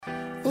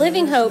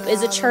Living Hope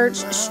is a church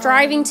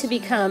striving to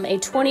become a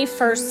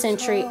 21st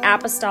century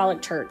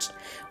apostolic church.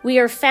 We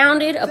are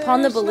founded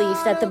upon the belief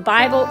that the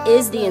Bible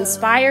is the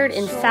inspired,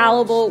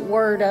 infallible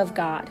Word of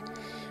God.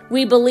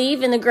 We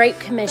believe in the Great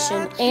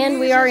Commission, and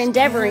we are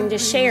endeavoring to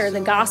share the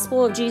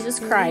gospel of Jesus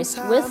Christ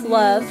with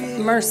love,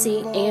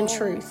 mercy, and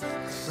truth.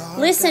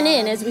 Listen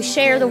in as we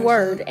share the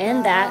Word,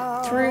 and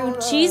that through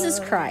Jesus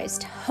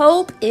Christ,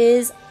 hope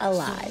is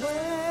alive.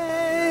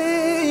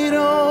 Wait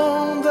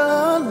on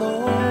the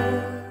Lord.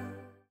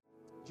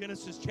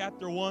 Genesis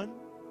chapter 1.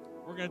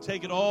 We're going to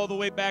take it all the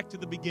way back to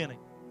the beginning.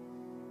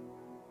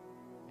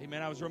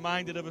 Amen. I was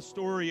reminded of a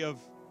story of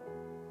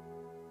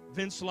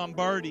Vince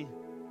Lombardi,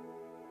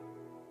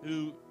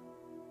 who,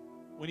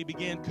 when he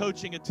began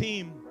coaching a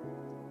team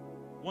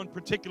one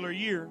particular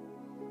year,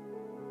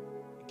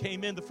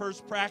 came in the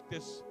first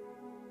practice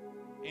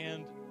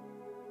and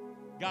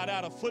got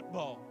out of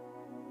football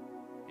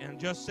and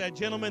just said,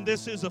 "Gentlemen,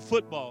 this is a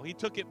football." He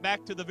took it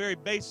back to the very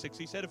basics.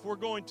 He said, if we're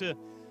going to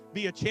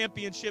be a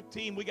championship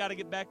team, we got to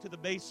get back to the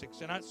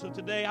basics. And so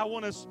today I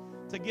want us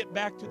to get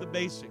back to the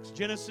basics.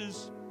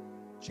 Genesis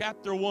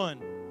chapter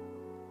 1,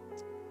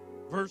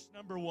 verse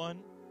number 1.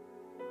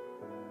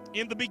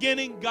 In the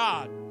beginning,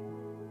 God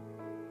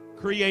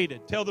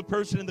created. Tell the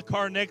person in the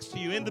car next to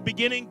you, in the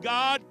beginning,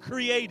 God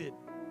created.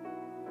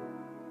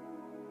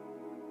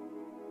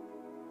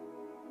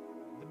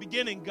 In the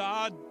beginning,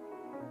 God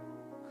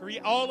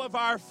created. All of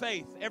our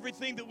faith,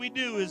 everything that we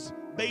do is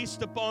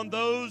based upon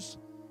those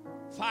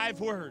 5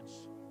 words.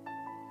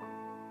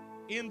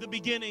 In the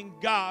beginning,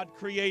 God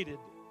created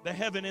the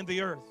heaven and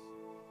the earth.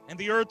 And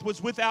the earth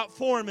was without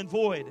form and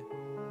void.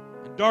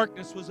 And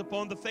darkness was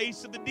upon the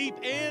face of the deep.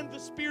 And the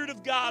Spirit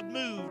of God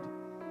moved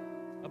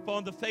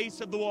upon the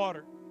face of the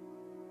water.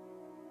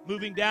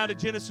 Moving down to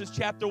Genesis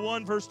chapter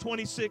 1, verse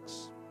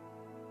 26.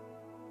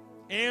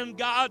 And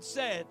God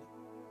said,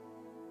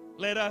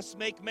 "Let us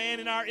make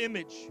man in our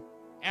image,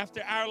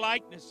 after our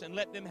likeness, and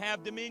let them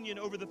have dominion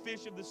over the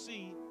fish of the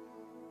sea,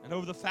 and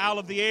over the fowl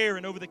of the air,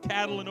 and over the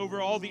cattle, and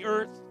over all the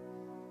earth,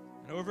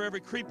 and over every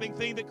creeping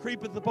thing that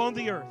creepeth upon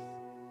the earth."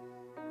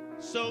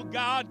 So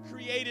God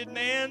created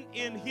man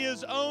in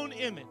his own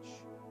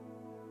image.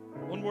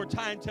 One more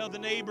time, tell the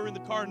neighbor in the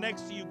car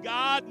next to you,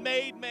 God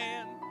made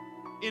man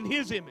in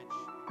his image.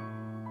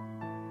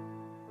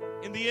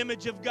 In the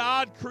image of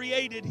God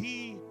created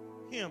he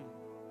him.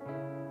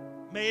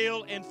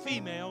 Male and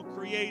female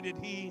created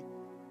he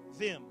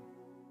them.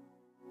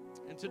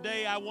 And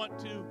today I want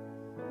to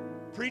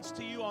preach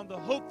to you on the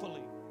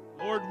hopefully,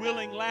 Lord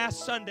willing,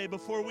 last Sunday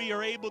before we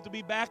are able to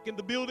be back in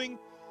the building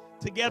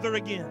together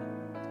again.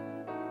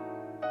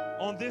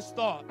 On this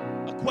thought,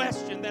 a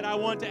question that I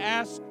want to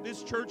ask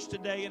this church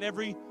today and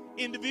every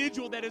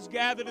individual that is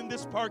gathered in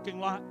this parking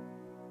lot.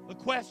 The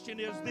question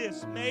is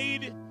this: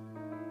 made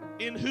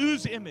in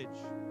whose image?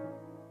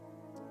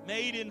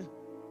 Made in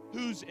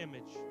whose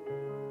image?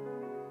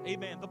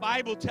 Amen. The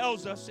Bible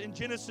tells us in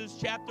Genesis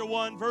chapter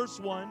 1, verse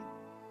 1,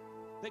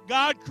 that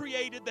God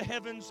created the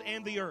heavens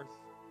and the earth.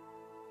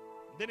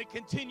 Then it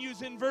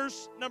continues in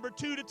verse number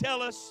 2 to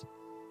tell us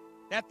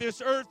that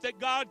this earth that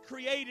God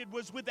created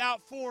was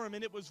without form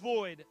and it was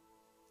void,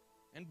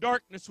 and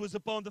darkness was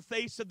upon the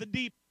face of the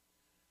deep.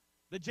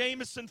 The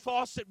Jamieson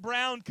Fawcett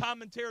Brown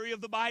commentary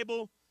of the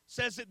Bible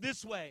says it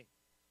this way,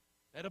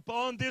 that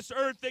upon this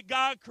earth that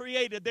God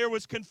created there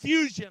was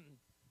confusion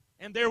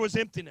and there was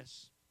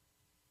emptiness.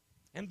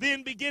 And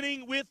then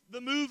beginning with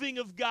the moving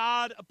of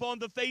God upon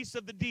the face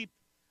of the deep,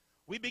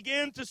 we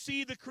begin to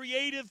see the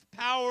creative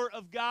power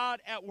of God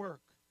at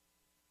work.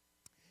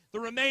 The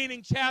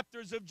remaining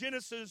chapters of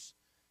Genesis,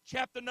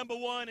 chapter number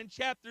 1 and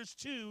chapters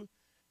 2,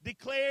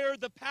 declare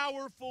the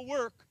powerful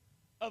work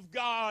of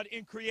God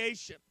in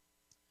creation.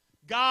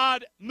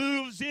 God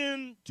moves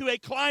into a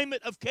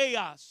climate of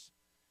chaos,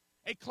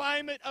 a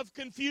climate of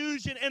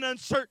confusion and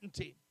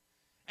uncertainty,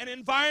 an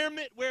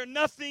environment where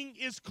nothing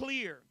is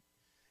clear,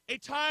 a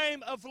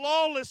time of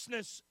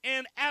lawlessness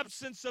and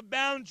absence of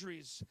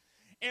boundaries.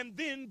 And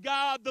then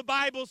God, the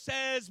Bible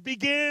says,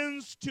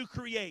 begins to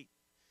create.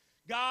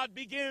 God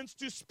begins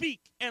to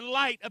speak, and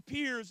light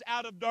appears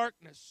out of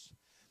darkness.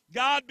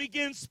 God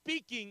begins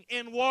speaking,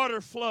 and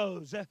water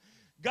flows.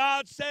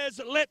 God says,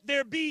 "Let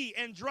there be,"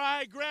 and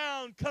dry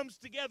ground comes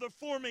together,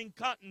 forming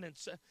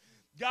continents.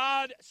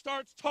 God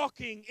starts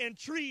talking, and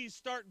trees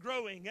start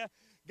growing.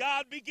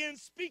 God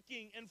begins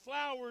speaking, and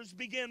flowers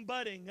begin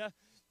budding.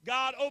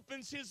 God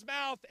opens his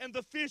mouth, and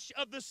the fish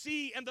of the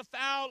sea and the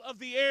fowl of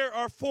the air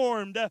are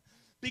formed,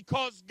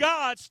 because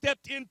God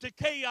stepped into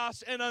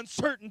chaos and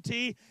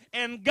uncertainty,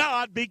 and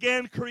God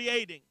began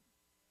creating.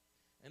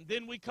 And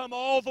then we come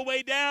all the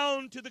way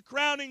down to the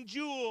crowning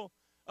jewel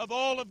of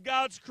all of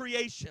God's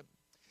creation.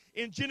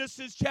 In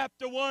Genesis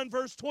chapter 1,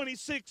 verse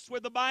 26, where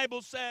the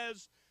Bible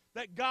says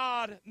that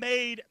God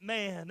made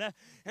man.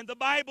 And the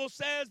Bible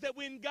says that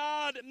when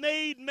God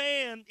made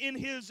man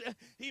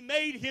he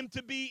made him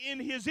to be in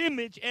his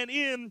image and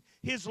in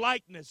his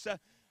likeness.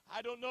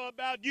 I don't know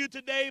about you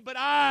today, but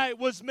I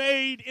was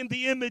made in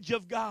the image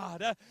of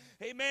God.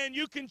 Amen.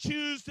 You can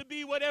choose to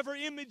be whatever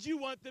image you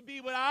want to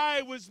be, but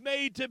I was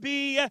made to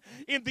be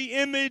in the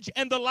image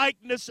and the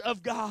likeness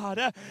of God.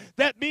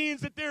 That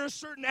means that there are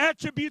certain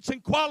attributes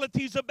and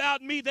qualities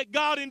about me that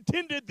God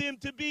intended them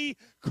to be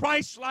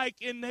Christ-like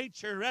in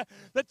nature.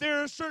 That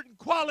there are certain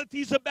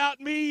qualities about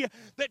me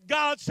that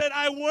God said,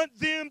 I want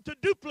them to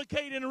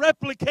duplicate and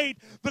replicate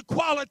the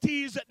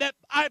qualities that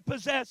I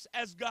possess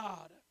as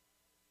God.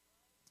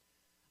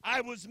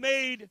 I was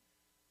made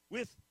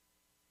with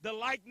the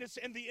likeness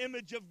and the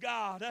image of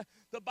God.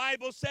 The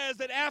Bible says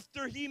that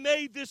after he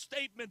made this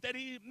statement, that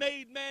he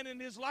made man in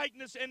his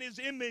likeness and his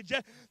image,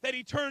 that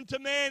he turned to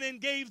man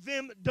and gave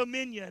them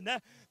dominion.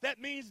 That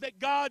means that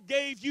God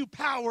gave you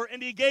power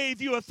and he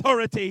gave you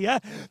authority.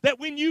 That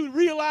when you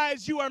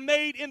realize you are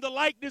made in the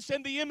likeness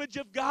and the image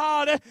of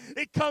God,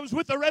 it comes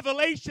with a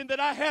revelation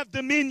that I have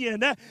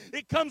dominion.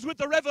 It comes with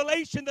the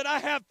revelation that I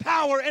have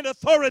power and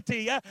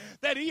authority,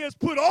 that he has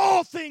put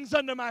all things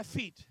under my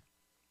feet.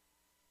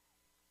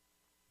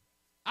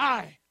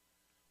 I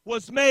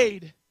was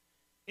made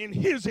in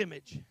his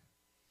image.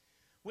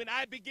 When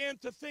I began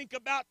to think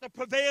about the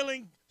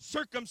prevailing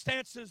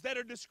circumstances that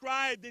are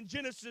described in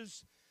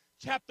Genesis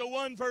chapter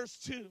 1, verse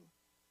 2,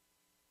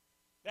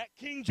 that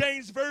King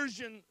James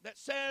Version that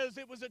says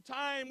it was a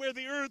time where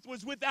the earth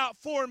was without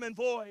form and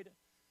void.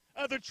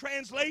 Other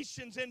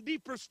translations and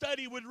deeper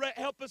study would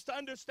help us to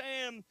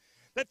understand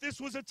that this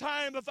was a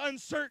time of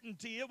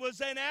uncertainty. It was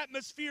an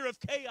atmosphere of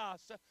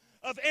chaos,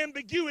 of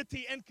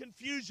ambiguity and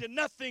confusion.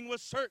 Nothing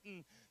was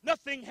certain.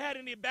 Nothing had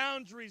any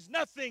boundaries.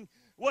 Nothing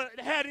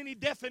had any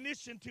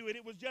definition to it.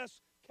 It was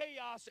just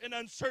chaos and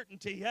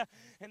uncertainty.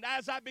 And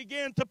as I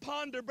began to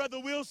ponder, Brother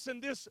Wilson,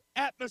 this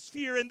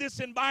atmosphere and this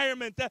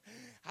environment,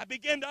 I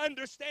began to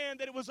understand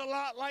that it was a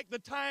lot like the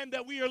time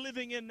that we are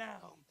living in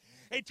now.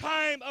 A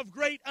time of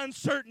great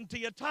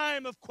uncertainty, a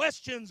time of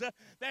questions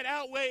that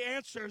outweigh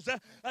answers,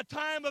 a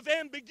time of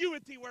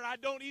ambiguity where I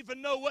don't even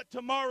know what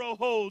tomorrow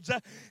holds.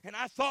 And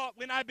I thought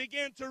when I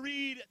began to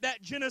read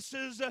that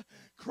Genesis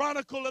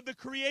chronicle of the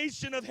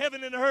creation of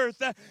heaven and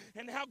earth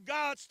and how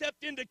God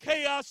stepped into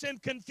chaos and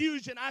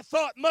confusion, I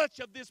thought much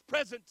of this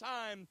present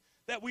time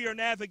that we are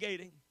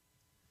navigating.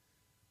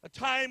 A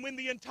time when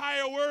the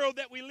entire world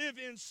that we live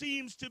in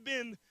seems to have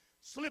been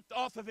slipped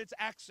off of its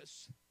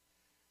axis.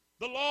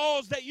 The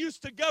laws that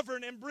used to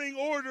govern and bring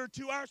order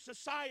to our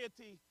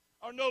society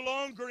are no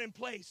longer in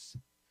place.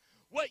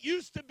 What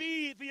used to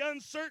be the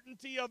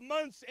uncertainty of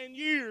months and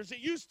years, it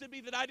used to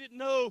be that I didn't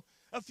know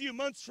a few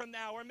months from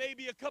now or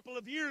maybe a couple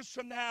of years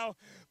from now,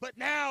 but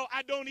now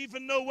I don't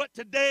even know what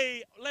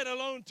today, let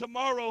alone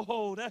tomorrow,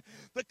 hold.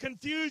 The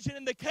confusion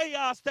and the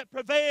chaos that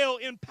prevail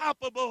is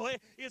palpable,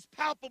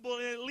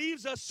 and it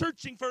leaves us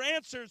searching for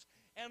answers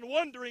and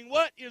wondering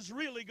what is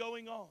really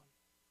going on.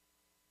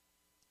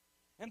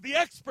 And the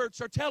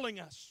experts are telling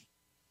us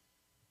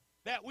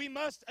that we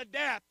must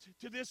adapt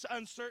to this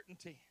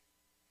uncertainty,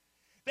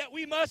 that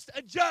we must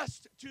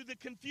adjust to the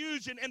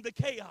confusion and the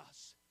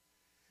chaos.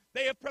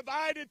 They have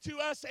provided to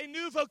us a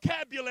new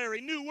vocabulary,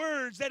 new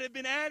words that have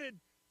been added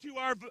to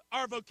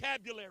our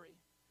vocabulary.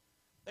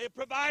 They have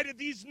provided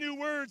these new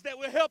words that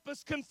will help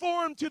us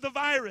conform to the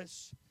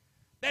virus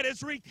that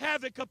has wreaked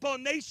havoc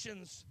upon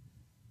nations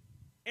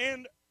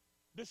and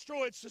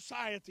destroyed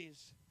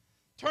societies.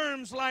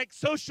 Terms like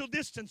social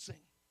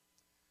distancing,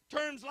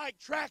 terms like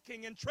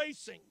tracking and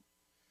tracing,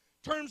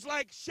 terms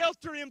like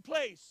shelter in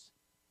place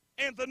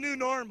and the new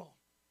normal.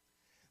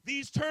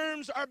 These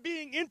terms are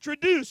being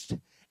introduced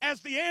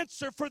as the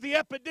answer for the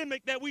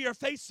epidemic that we are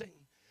facing.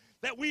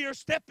 That we are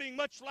stepping,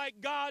 much like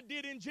God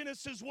did in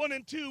Genesis 1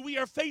 and 2, we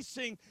are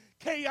facing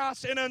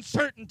chaos and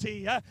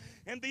uncertainty.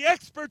 And the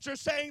experts are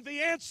saying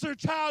the answer,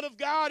 child of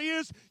God,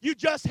 is you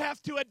just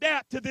have to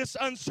adapt to this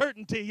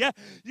uncertainty.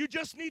 You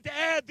just need to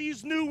add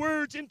these new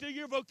words into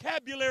your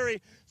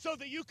vocabulary so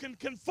that you can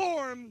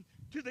conform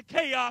to the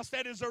chaos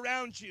that is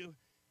around you.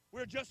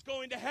 We're just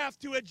going to have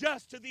to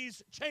adjust to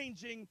these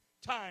changing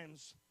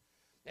times.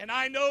 And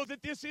I know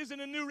that this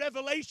isn't a new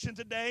revelation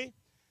today.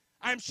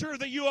 I'm sure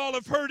that you all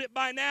have heard it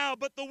by now,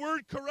 but the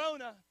word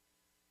corona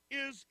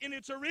is, in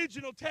its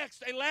original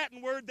text, a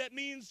Latin word that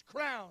means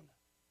crown.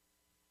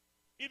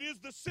 It is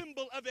the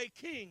symbol of a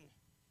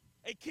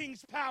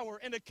king's power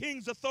and a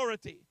king's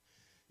authority.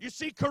 You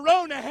see,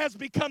 corona has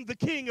become the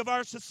king of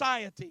our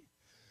society.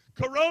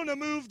 Corona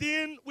moved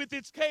in with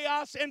its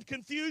chaos and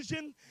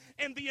confusion,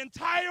 and the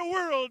entire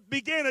world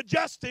began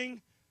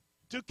adjusting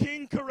to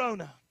King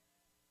Corona.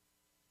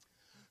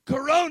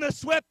 Corona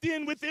swept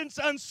in with its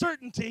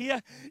uncertainty,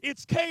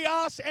 its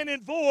chaos and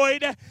its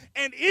void,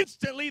 and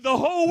instantly the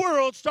whole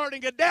world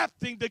started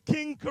adapting to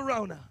King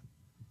Corona.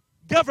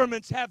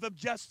 Governments have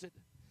adjusted.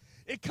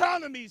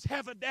 Economies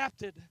have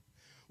adapted.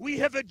 We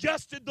have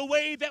adjusted the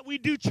way that we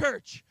do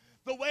church,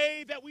 the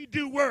way that we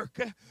do work.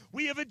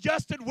 We have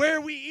adjusted where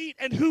we eat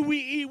and who we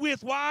eat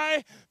with.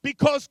 Why?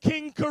 Because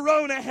King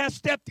Corona has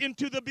stepped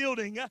into the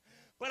building.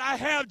 But I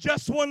have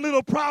just one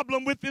little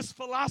problem with this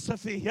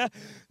philosophy.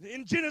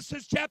 In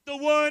Genesis chapter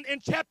 1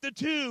 and chapter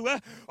 2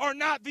 are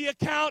not the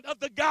account of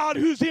the God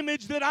whose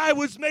image that I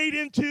was made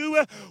into.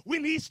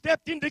 When he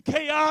stepped into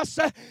chaos,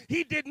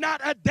 he did not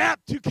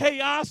adapt to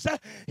chaos.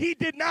 He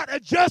did not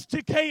adjust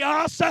to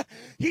chaos.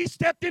 He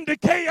stepped into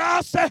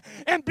chaos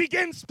and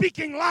began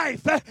speaking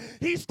life.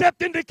 He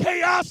stepped into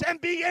chaos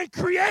and began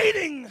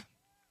creating.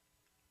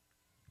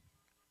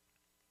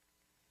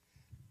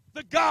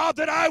 The God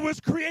that I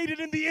was created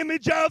in the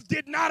image of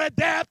did not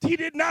adapt. He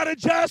did not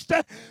adjust.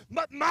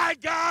 But my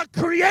God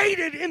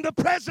created in the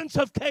presence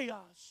of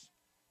chaos.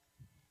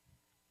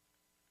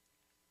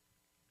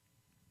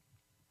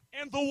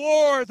 And the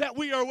war that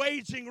we are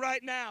waging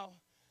right now,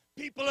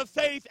 people of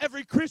faith,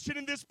 every Christian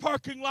in this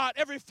parking lot,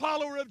 every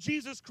follower of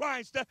Jesus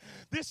Christ,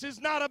 this is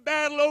not a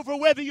battle over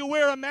whether you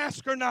wear a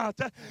mask or not.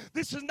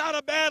 This is not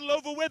a battle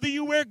over whether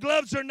you wear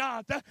gloves or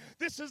not.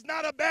 This is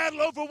not a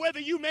battle over whether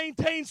you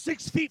maintain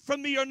 6 feet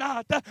from me or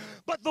not.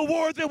 But the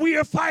war that we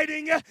are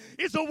fighting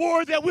is a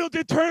war that will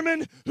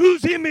determine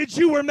whose image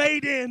you were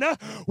made in.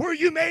 Were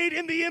you made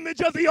in the image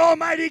of the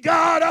Almighty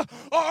God,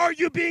 or are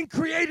you being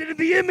created in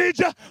the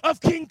image of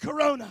King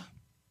Corona?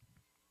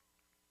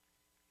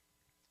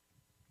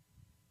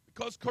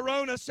 Because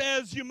Corona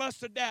says you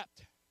must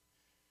adapt.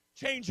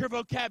 Change your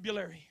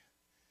vocabulary.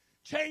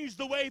 Change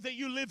the way that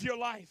you live your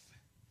life.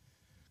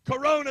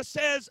 Corona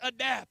says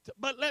adapt.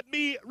 But let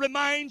me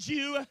remind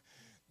you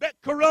that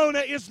Corona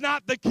is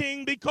not the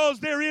king, because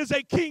there is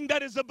a king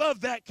that is above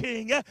that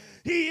king.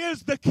 He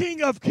is the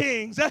King of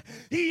Kings.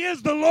 He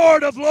is the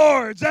Lord of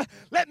Lords.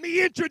 Let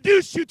me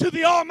introduce you to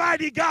the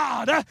Almighty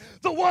God,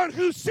 the one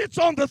who sits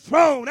on the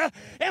throne.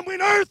 And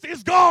when earth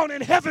is gone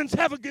and heaven's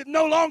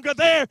no longer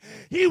there,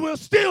 he will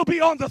still be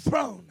on the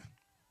throne.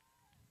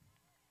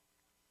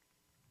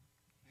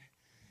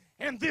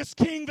 And this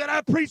king that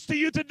I preach to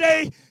you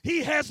today,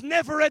 he has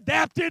never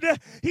adapted.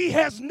 He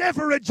has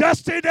never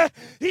adjusted.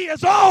 He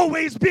has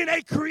always been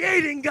a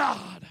creating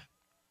God.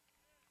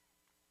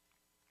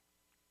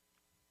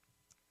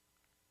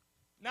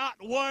 Not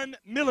 1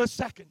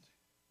 millisecond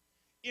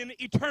in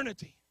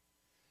eternity,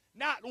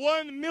 not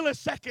 1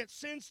 millisecond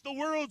since the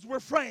worlds were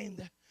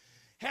framed,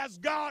 has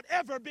God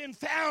ever been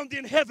found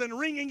in heaven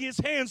wringing his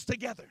hands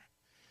together,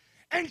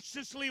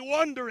 anxiously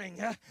wondering,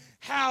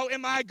 how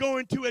am I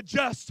going to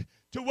adjust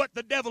to what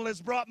the devil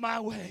has brought my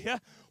way?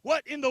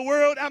 What in the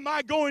world am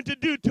I going to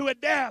do to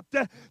adapt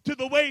to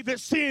the way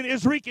that sin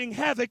is wreaking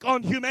havoc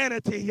on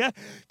humanity?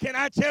 Can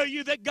I tell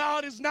you that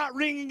God is not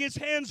wringing his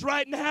hands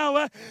right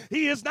now?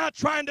 He is not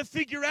trying to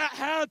figure out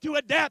how to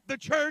adapt the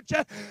church,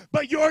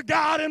 but your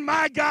God and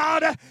my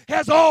God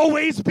has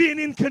always been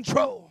in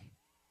control.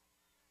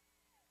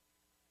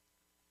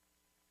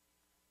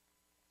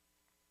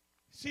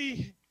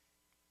 See,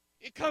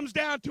 it comes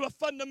down to a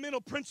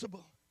fundamental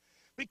principle.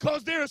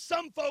 Because there are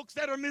some folks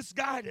that are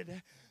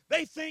misguided.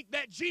 They think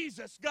that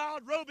Jesus,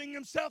 God robing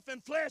himself in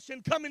flesh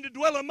and coming to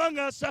dwell among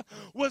us,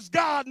 was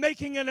God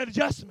making an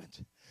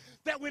adjustment.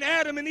 That when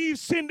Adam and Eve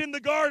sinned in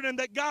the garden,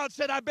 that God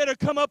said, I better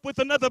come up with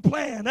another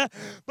plan.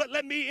 But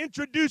let me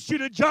introduce you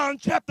to John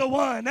chapter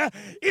 1.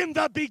 In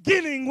the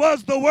beginning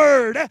was the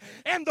Word,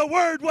 and the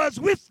Word was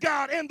with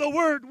God, and the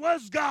Word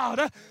was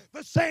God.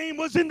 The same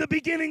was in the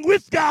beginning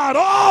with God.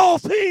 All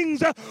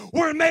things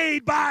were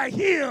made by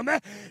him,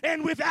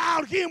 and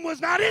without him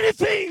was not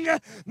anything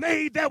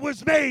made that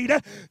was made.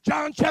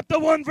 John chapter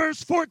 1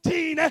 verse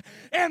 14,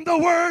 and the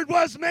Word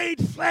was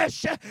made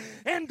flesh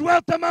and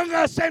dwelt among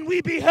us, and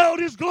we beheld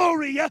his glory,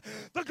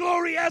 the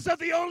glory as of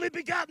the only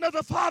begotten of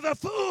the Father,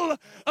 full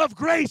of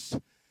grace.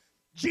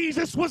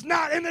 Jesus was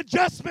not an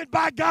adjustment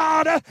by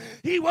God.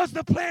 He was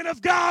the plan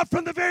of God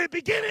from the very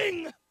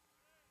beginning.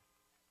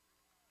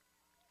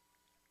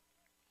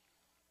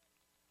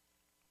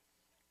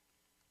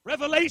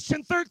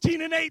 Revelation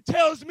 13:8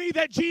 tells me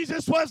that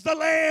Jesus was the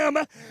Lamb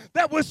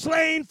that was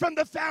slain from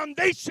the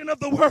foundation of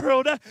the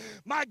world.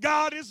 My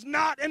God is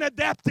not an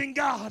adapting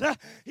God.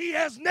 He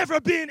has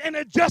never been an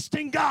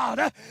adjusting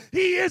God.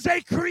 He is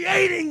a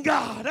creating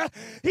God.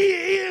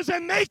 He is a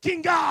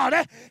making God.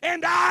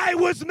 And I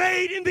was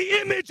made in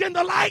the image and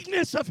the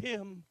likeness of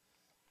him.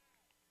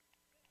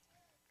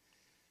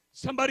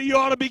 Somebody, you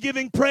ought to be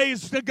giving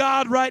praise to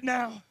God right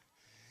now.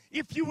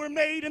 If you were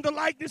made in the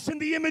likeness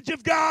and the image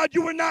of God,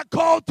 you were not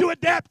called to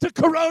adapt to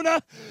Corona.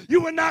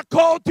 You were not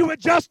called to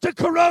adjust to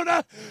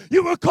Corona.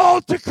 You were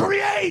called to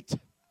create.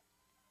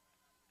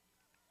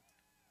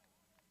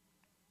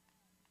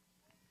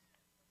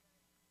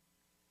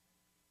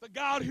 The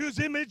God whose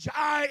image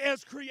I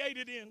as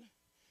created in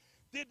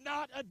did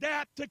not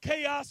adapt to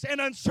chaos and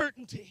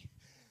uncertainty.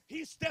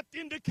 He stepped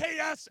into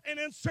chaos and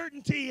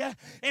uncertainty,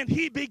 and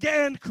he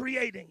began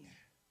creating.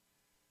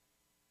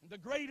 The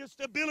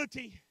greatest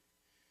ability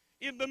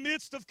in the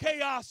midst of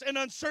chaos and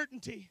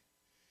uncertainty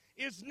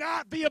is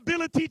not the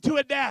ability to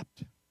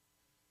adapt.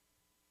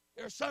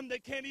 There are some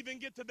that can't even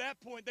get to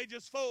that point. They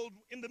just fold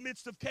in the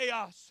midst of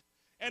chaos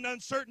and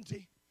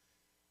uncertainty.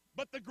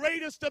 But the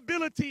greatest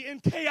ability in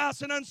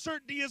chaos and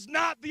uncertainty is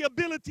not the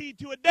ability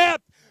to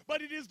adapt,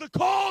 but it is the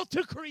call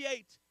to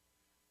create.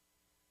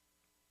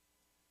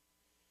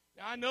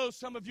 I know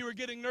some of you are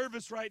getting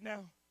nervous right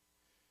now.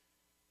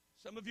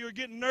 Some of you are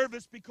getting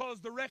nervous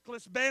because the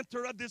reckless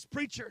banter of this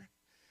preacher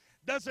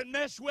doesn't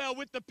mesh well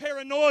with the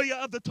paranoia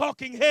of the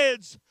talking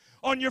heads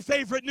on your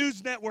favorite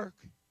news network.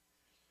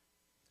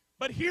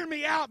 But hear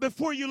me out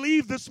before you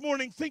leave this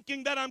morning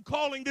thinking that I'm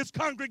calling this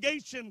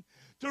congregation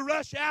to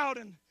rush out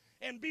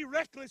and be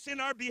reckless in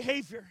our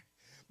behavior.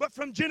 But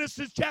from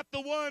Genesis chapter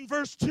 1,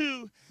 verse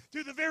 2,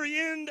 to the very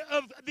end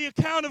of the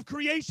account of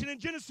creation in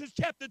Genesis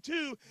chapter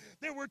 2,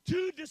 there were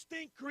two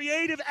distinct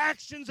creative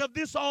actions of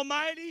this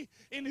Almighty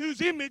in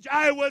whose image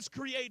I was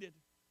created.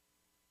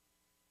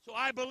 So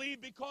I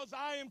believe because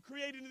I am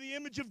created in the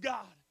image of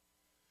God,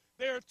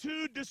 there are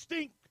two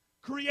distinct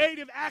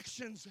creative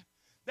actions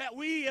that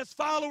we as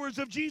followers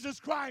of Jesus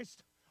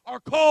Christ are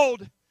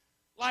called,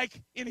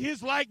 like in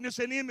His likeness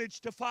and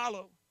image, to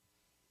follow.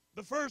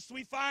 The first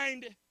we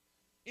find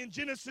in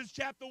Genesis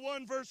chapter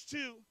 1, verse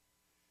 2.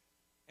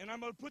 And I'm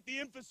going to put the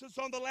emphasis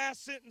on the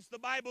last sentence. The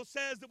Bible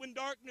says that when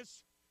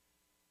darkness,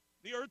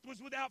 the earth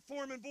was without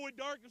form and void,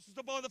 darkness was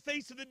upon the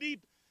face of the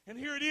deep. And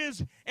here it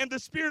is, and the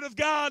Spirit of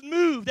God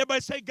moved.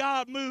 Everybody say,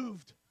 God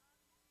moved.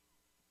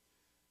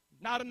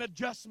 Not an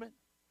adjustment.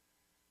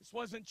 This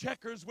wasn't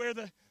checkers where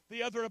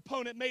the other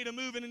opponent made a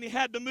move and he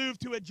had to move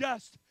to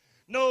adjust.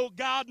 No,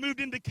 God moved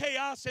into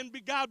chaos and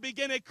God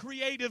began a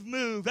creative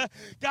move.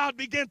 God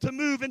began to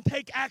move and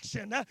take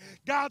action.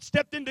 God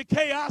stepped into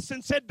chaos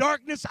and said,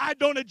 darkness, I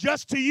don't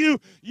adjust to you.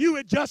 You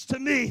adjust to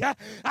me.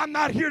 I'm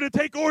not here to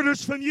take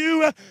orders from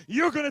you.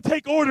 You're going to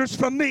take orders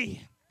from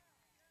me.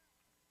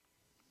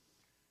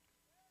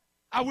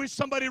 I wish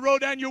somebody roll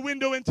down your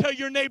window and tell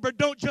your neighbor,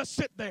 don't just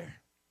sit there.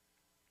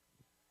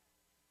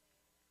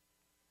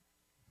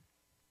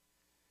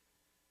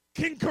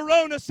 King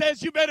Corona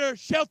says you better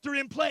shelter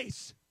in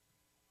place.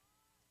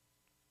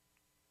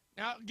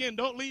 Now, again,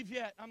 don't leave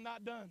yet. I'm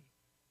not done.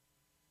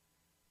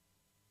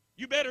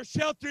 You better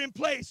shelter in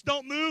place.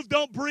 Don't move,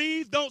 don't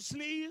breathe, don't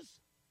sneeze.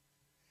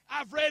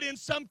 I've read in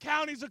some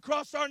counties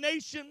across our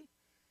nation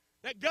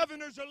that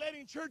governors are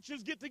letting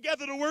churches get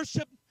together to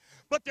worship,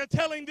 but they're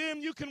telling them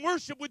you can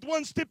worship with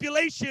one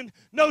stipulation: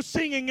 no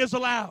singing is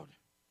allowed.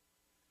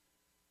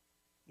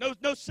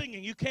 No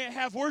singing. You can't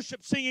have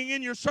worship singing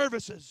in your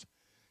services.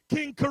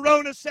 King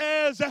Corona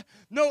says,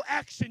 no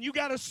action. You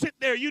got to sit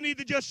there. You need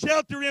to just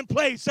shelter in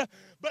place.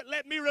 But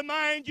let me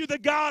remind you, the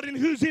God in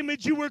whose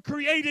image you were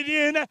created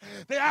in,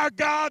 that our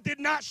God did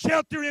not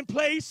shelter in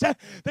place,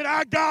 that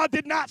our God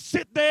did not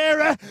sit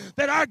there,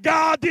 that our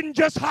God didn't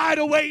just hide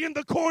away in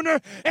the corner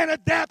and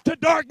adapt to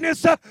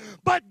darkness,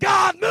 but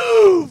God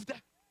moved.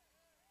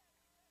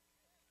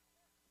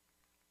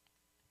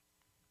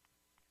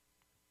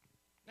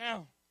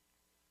 Now,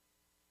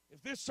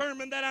 if this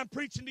sermon that I'm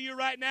preaching to you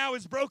right now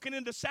is broken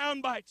into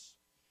sound bites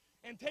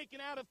and taken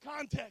out of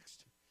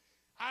context,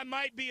 I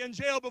might be in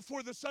jail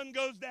before the sun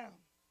goes down.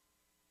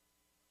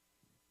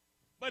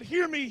 But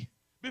hear me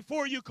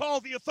before you call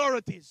the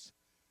authorities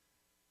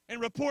and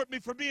report me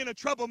for being a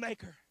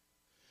troublemaker.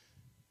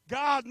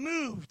 God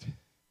moved,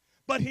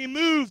 but He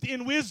moved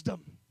in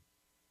wisdom.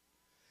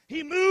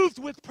 He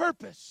moved with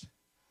purpose.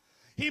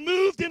 He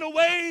moved in a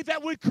way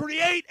that would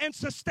create and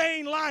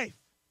sustain life.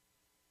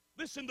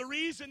 Listen, the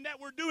reason that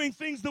we're doing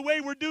things the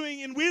way we're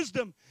doing in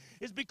wisdom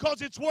is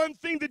because it's one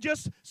thing to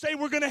just say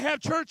we're going to have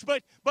church,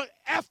 but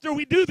after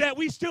we do that,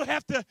 we still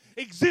have to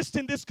exist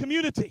in this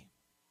community.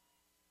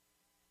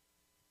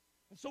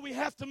 And so we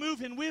have to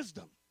move in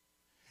wisdom,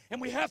 and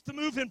we have to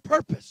move in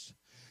purpose.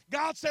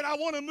 God said, I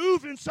want to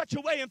move in such a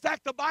way. In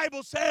fact, the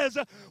Bible says,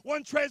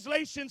 one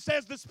translation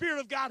says the Spirit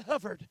of God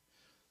hovered.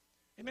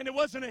 Amen. It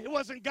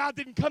wasn't God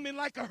didn't come in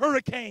like a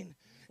hurricane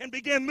and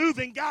began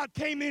moving. God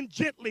came in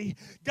gently.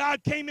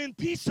 God came in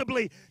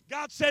peaceably.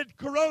 God said,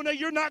 Corona,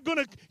 you're not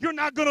gonna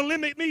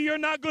limit me. You're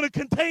not gonna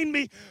contain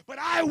me. But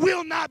I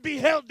will not be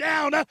held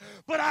down.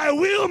 But I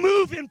will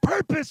move in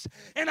purpose,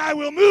 and I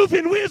will move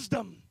in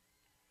wisdom.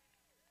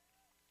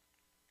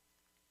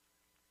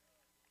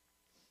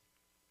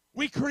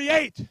 We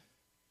create.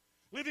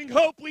 Living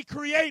Hope, we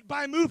create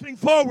by moving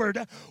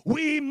forward.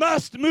 We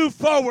must move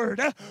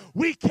forward.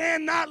 We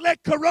cannot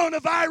let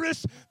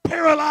coronavirus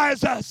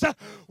paralyze us.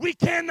 We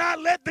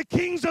cannot let the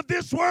kings of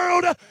this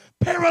world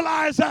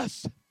paralyze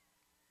us.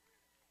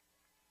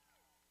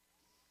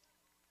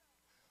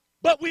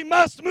 But we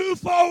must move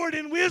forward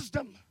in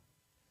wisdom.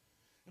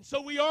 And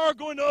so we are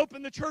going to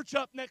open the church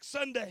up next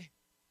Sunday.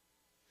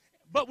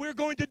 But we're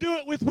going to do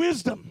it with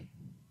wisdom.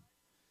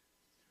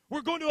 We're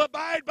going to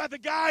abide by the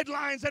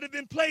guidelines that have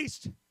been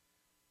placed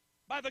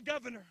by the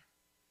governor.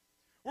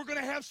 We're going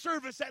to have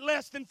service at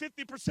less than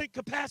 50%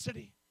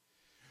 capacity.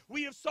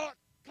 We have sought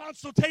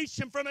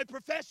consultation from a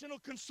professional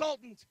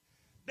consultant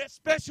that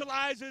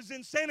specializes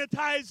in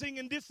sanitizing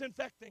and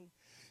disinfecting.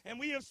 And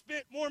we have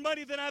spent more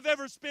money than I've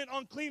ever spent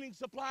on cleaning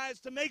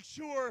supplies to make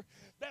sure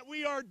that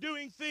we are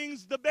doing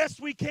things the best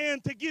we can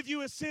to give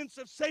you a sense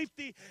of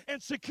safety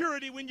and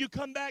security when you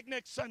come back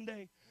next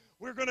Sunday.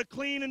 We're going to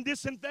clean and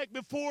disinfect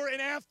before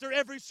and after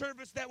every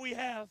service that we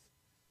have.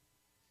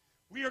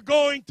 We are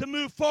going to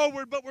move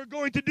forward, but we're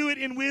going to do it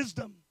in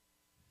wisdom.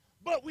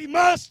 but we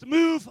must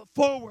move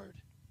forward.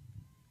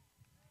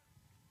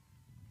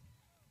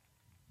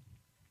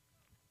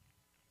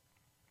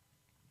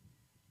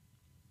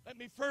 Let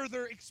me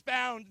further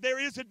expound. There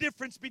is a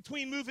difference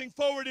between moving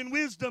forward in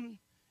wisdom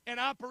and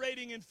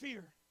operating in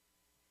fear.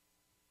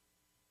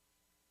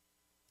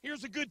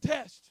 Here's a good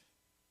test.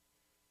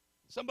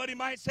 Somebody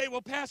might say,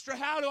 well, Pastor,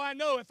 how do I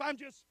know if I'm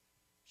just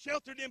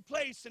sheltered in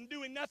place and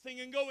doing nothing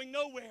and going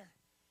nowhere?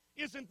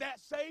 Isn't that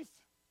safe?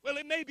 Well,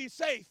 it may be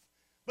safe,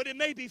 but it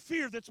may be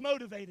fear that's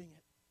motivating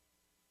it.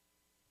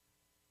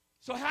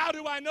 So how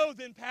do I know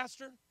then,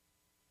 Pastor?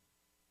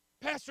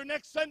 Pastor,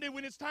 next Sunday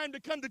when it's time to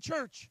come to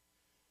church,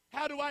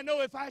 how do I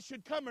know if I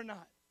should come or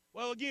not?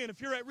 Well, again, if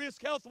you're at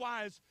risk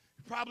health-wise,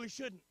 you probably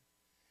shouldn't.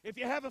 If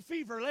you have a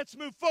fever, let's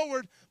move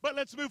forward, but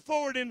let's move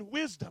forward in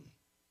wisdom.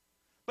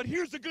 But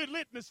here's a good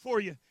litmus for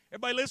you.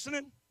 Everybody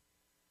listening?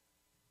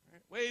 All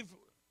right, wave,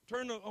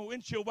 turn the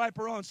windshield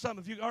wiper on, some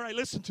of you. All right,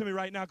 listen to me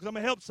right now because I'm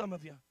going to help some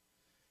of you.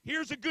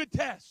 Here's a good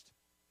test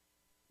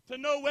to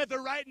know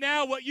whether right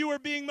now what you are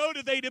being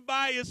motivated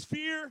by is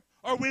fear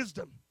or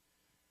wisdom.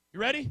 You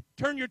ready?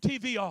 Turn your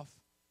TV off.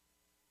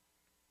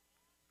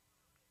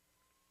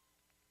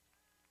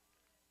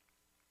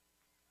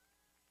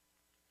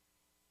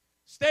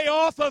 Stay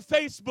off of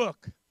Facebook.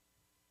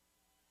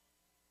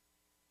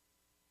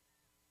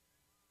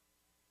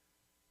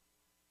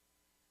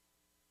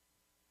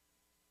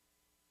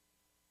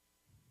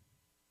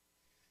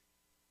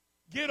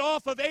 Get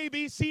off of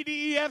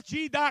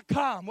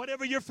abcdefg.com,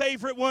 whatever your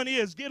favorite one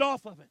is. Get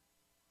off of it.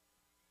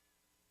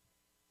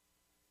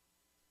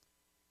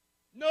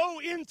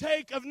 No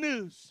intake of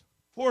news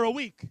for a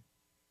week.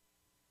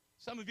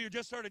 Some of you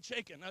just started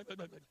shaking.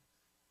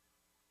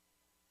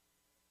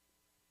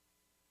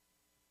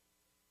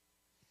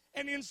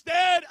 And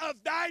instead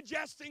of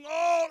digesting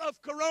all of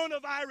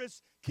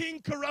coronavirus,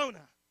 King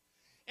Corona,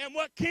 and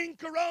what King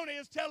Corona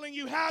is telling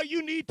you how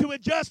you need to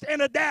adjust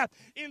and adapt,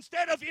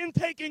 instead of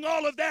intaking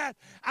all of that,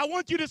 I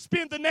want you to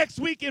spend the next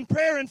week in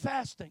prayer and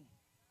fasting.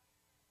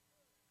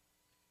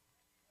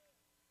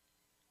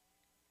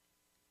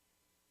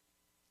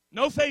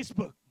 No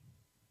Facebook.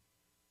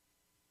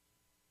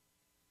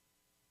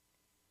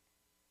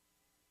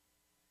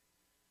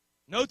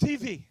 No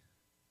TV.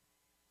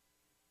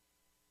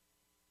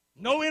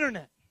 No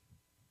internet.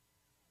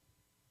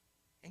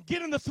 And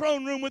get in the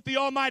throne room with the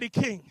Almighty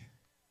King.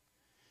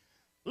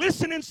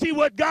 Listen and see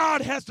what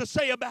God has to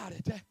say about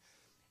it.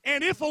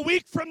 And if a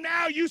week from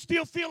now you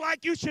still feel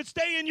like you should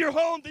stay in your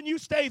home, then you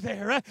stay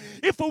there.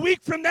 If a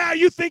week from now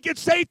you think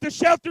it's safe to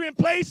shelter in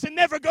place and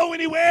never go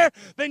anywhere,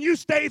 then you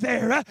stay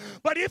there.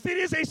 But if it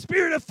is a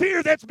spirit of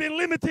fear that's been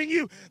limiting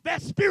you,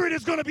 that spirit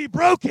is going to be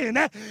broken.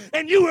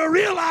 And you will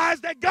realize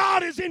that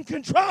God is in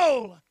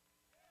control.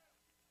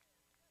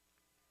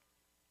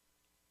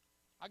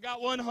 I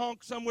got one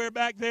honk somewhere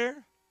back there.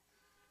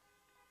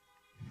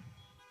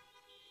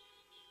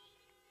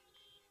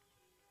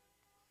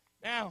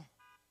 Now,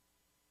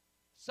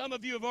 some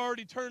of you have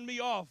already turned me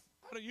off.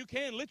 You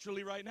can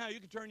literally right now. You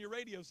can turn your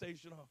radio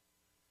station off.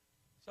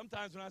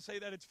 Sometimes when I say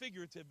that, it's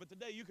figurative, but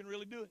today you can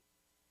really do it.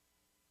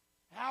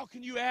 How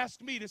can you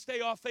ask me to stay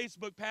off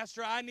Facebook,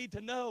 Pastor? I need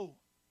to know.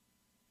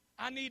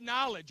 I need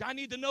knowledge. I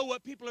need to know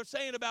what people are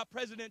saying about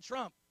President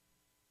Trump.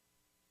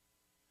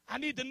 I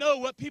need to know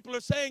what people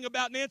are saying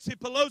about Nancy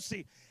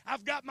Pelosi.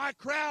 I've got my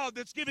crowd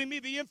that's giving me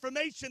the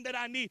information that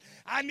I need.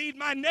 I need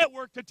my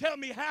network to tell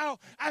me how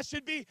I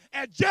should be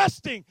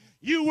adjusting.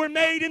 You were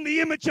made in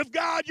the image of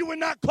God. You were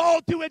not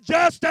called to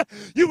adjust.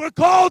 You were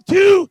called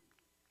to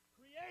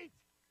create.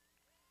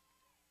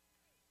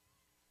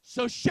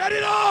 So shut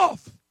it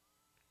off.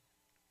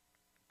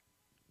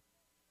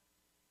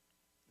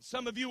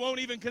 Some of you won't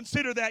even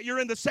consider that. You're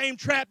in the same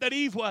trap that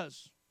Eve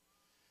was.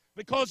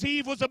 Because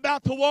Eve was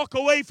about to walk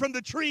away from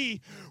the tree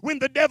when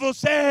the devil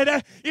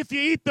said, if you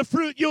eat the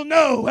fruit, you'll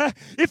know.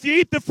 If you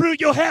eat the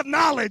fruit, you'll have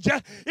knowledge.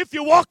 If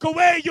you walk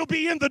away, you'll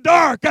be in the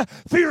dark.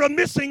 Fear of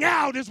missing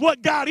out is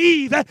what got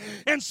Eve.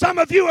 And some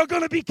of you are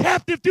going to be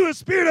captive to a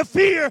spirit of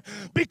fear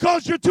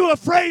because you're too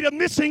afraid of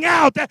missing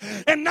out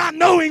and not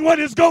knowing what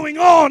is going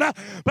on.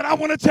 But I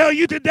want to tell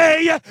you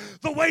today,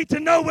 the way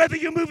to know whether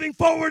you're moving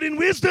forward in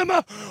wisdom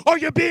or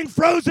you're being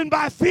frozen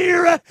by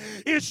fear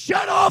is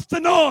shut off the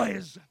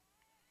noise.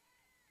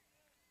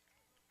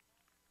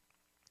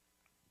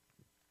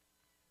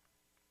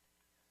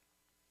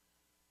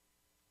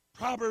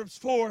 Proverbs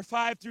 4,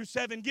 5 through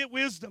 7, get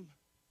wisdom,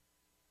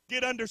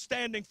 get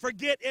understanding,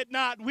 forget it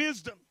not.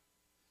 Wisdom,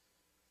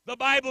 the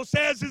Bible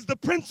says, is the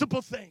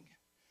principal thing.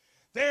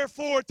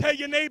 Therefore, tell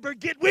your neighbor,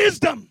 get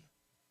wisdom.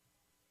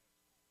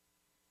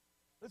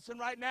 Listen,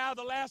 right now,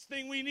 the last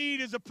thing we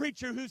need is a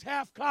preacher who's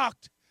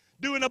half-cocked,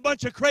 doing a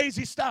bunch of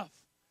crazy stuff.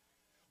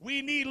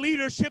 We need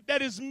leadership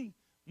that is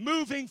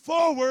moving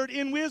forward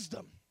in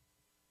wisdom.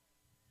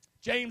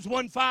 James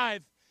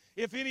 1:5,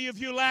 if any of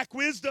you lack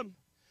wisdom,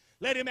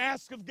 let him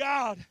ask of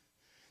God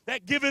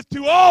that giveth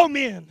to all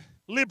men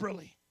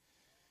liberally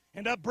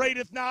and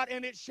upbraideth not,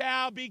 and it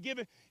shall be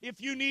given. If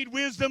you need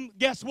wisdom,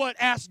 guess what?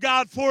 Ask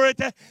God for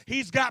it.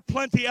 He's got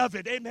plenty of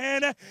it.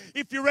 Amen.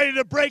 If you're ready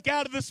to break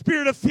out of the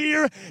spirit of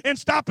fear and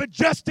stop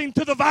adjusting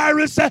to the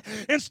virus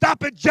and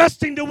stop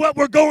adjusting to what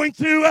we're going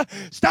through,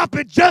 stop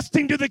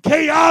adjusting to the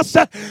chaos,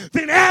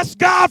 then ask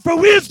God for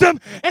wisdom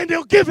and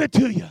He'll give it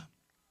to you.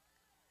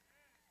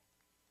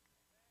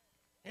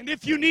 And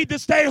if you need to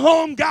stay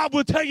home, God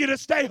will tell you to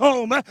stay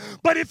home.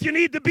 But if you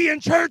need to be in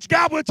church,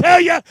 God will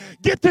tell you,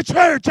 get to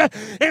church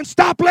and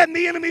stop letting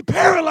the enemy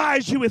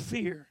paralyze you with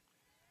fear.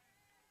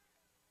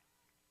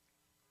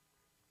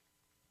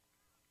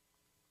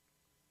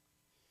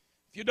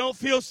 If you don't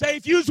feel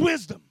safe, use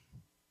wisdom.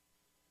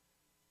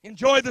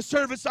 Enjoy the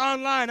service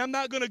online. I'm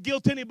not going to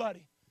guilt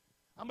anybody.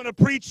 I'm going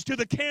to preach to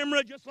the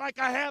camera just like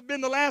I have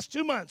been the last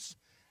 2 months.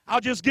 I'll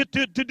just get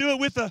to do it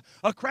with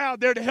a crowd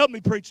there to help me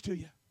preach to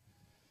you.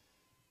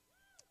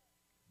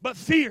 But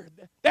fear,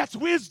 that's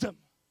wisdom.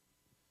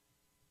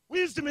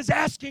 Wisdom is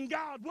asking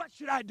God, what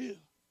should I do?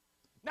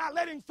 Not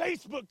letting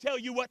Facebook tell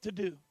you what to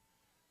do.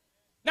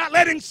 Not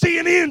letting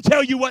CNN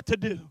tell you what to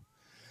do.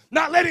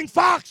 Not letting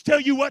Fox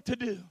tell you what to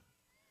do.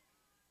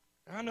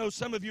 I know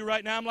some of you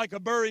right now, I'm like a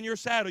burr in your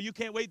saddle. You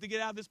can't wait to get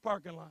out of this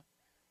parking lot.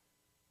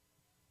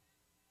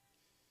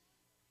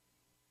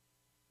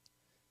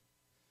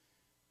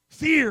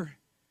 Fear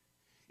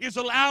is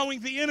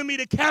allowing the enemy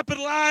to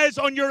capitalize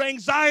on your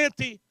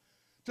anxiety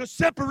to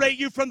separate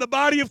you from the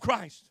body of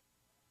Christ.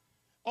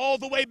 All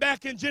the way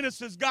back in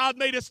Genesis, God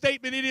made a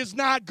statement, it is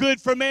not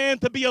good for man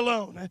to be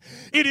alone.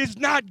 It is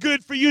not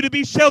good for you to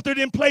be sheltered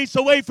in place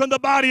away from the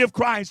body of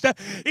Christ.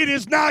 It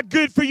is not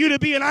good for you to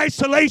be in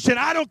isolation.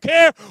 I don't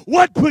care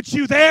what puts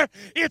you there.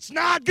 It's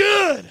not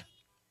good.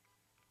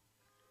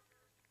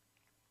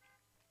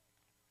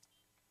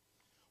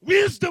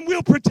 Wisdom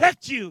will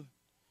protect you.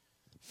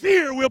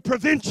 Fear will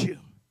prevent you.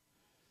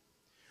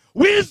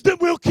 Wisdom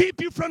will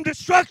keep you from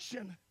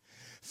destruction.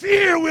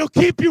 Fear will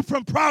keep you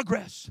from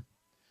progress.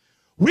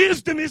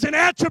 Wisdom is an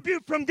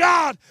attribute from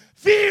God.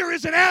 Fear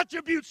is an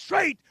attribute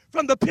straight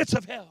from the pits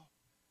of hell.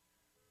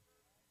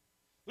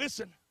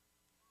 Listen,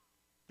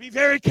 be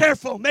very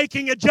careful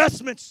making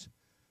adjustments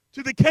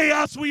to the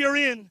chaos we are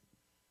in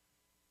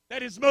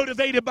that is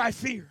motivated by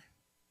fear.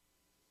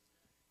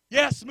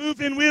 Yes,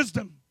 move in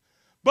wisdom,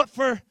 but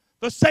for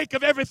the sake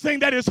of everything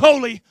that is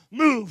holy,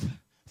 move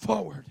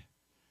forward.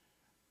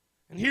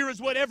 And here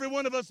is what every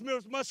one of us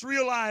must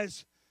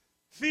realize.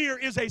 Fear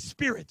is a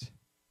spirit.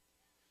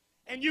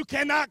 And you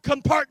cannot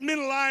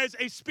compartmentalize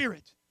a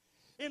spirit.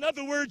 In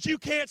other words, you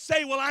can't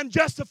say, well, I'm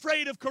just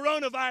afraid of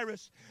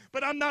coronavirus,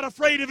 but I'm not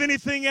afraid of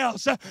anything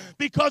else.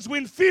 Because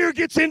when fear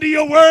gets into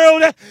your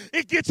world,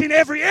 it gets in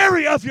every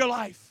area of your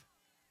life.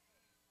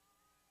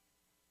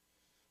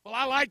 Well,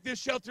 I like this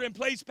shelter in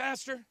place,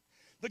 Pastor.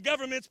 The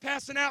government's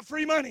passing out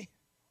free money.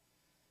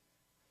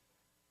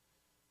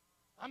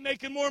 I'm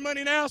making more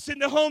money now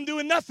sitting at home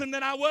doing nothing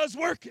than I was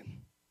working.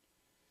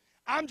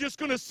 I'm just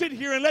going to sit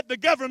here and let the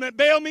government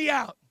bail me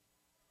out.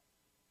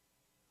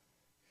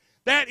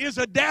 That is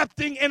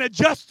adapting and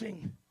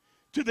adjusting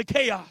to the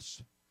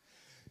chaos.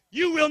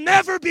 You will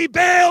never be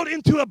bailed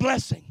into a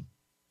blessing.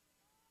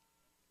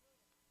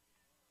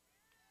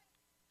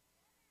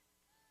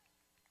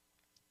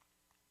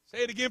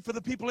 Say it again for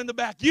the people in the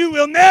back. You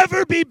will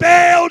never be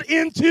bailed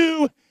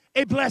into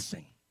a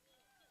blessing.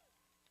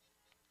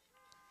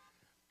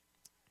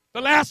 The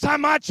last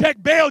time I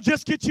checked, bail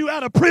just gets you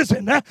out of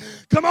prison.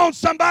 Come on,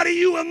 somebody,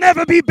 you will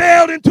never be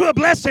bailed into a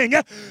blessing.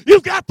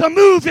 You've got to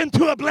move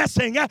into a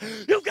blessing.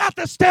 You've got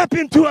to step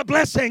into a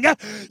blessing.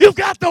 You've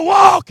got to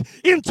walk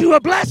into a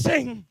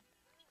blessing.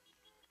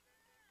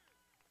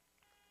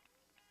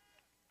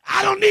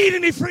 I don't need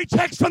any free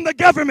checks from the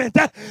government.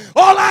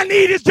 All I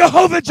need is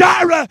Jehovah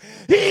Jireh.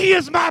 He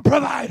is my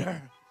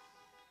provider.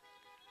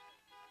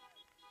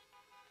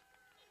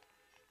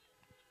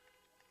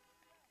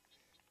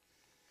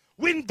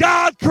 When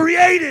God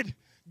created,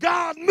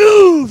 God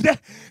moved,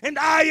 and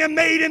I am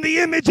made in the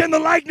image and the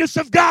likeness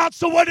of God.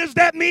 So what does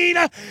that mean?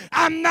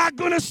 I'm not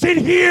going to sit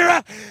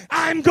here.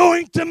 I'm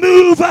going to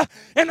move,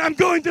 and I'm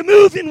going to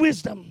move in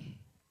wisdom.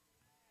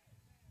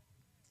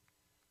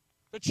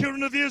 The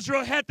children of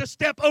Israel had to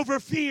step over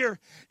fear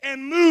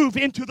and move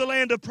into the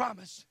land of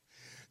promise.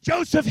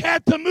 Joseph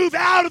had to move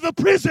out of the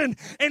prison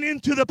and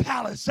into the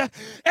palace.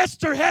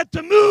 Esther had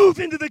to move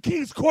into the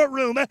king's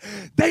courtroom.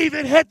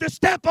 David had to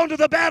step onto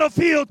the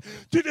battlefield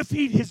to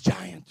defeat his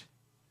giant.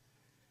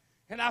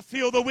 And I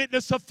feel the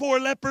witness of 4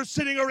 lepers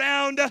sitting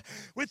around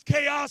with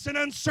chaos and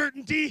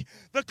uncertainty,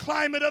 the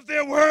climate of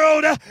their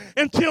world,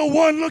 until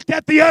one looked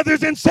at the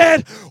others and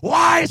said,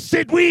 why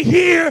sit we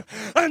here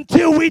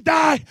until we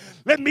die?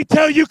 Let me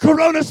tell you,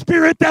 Corona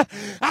Spirit,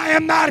 I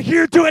am not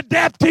here to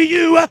adapt to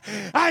you.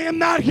 I am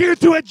not here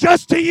to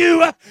adjust to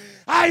you.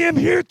 I am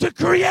here to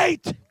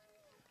create.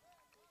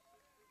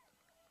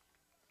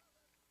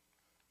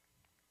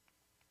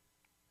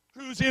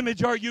 Whose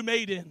image are you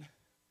made in?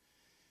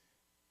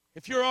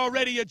 If you're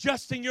already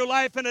adjusting your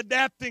life and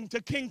adapting to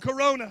King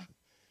Corona,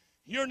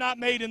 you're not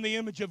made in the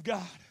image of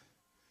God.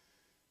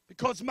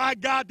 Because my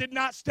God did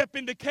not step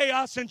into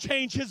chaos and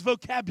change his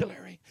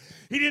vocabulary.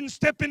 He didn't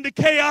step into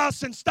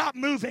chaos and stop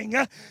moving.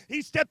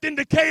 He stepped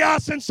into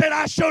chaos and said,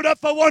 I showed up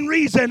for one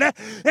reason,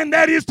 and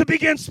that is to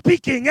begin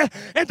speaking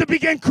and to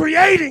begin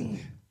creating.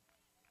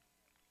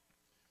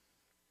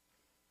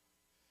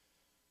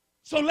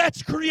 So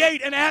let's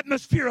create an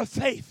atmosphere of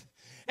faith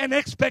and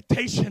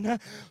expectation.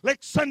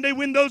 Next Sunday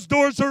when those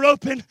doors are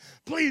open,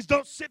 please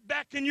don't sit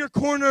back in your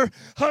corner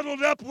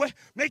huddled up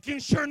making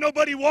sure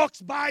nobody walks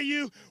by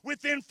you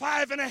within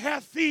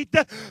 5.5 feet.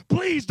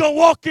 Please don't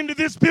walk into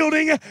this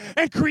building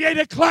and create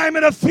a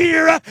climate of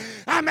fear.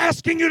 I'm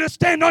asking you to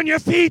stand on your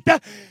feet.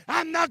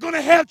 I'm not going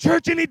to have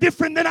church any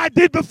different than I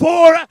did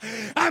before.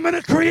 I'm going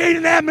to create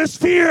an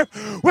atmosphere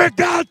where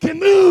God can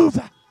move.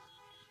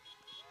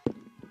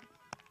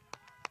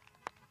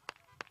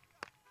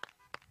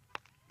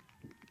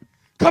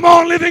 Come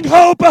on, Living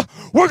Hope.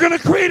 We're going to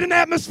create an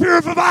atmosphere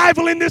of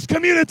revival in this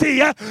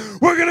community.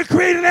 We're going to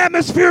create an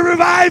atmosphere of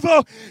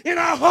revival in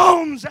our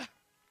homes.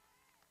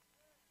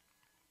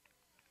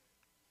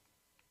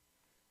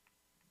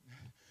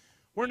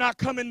 We're not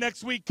coming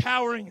next week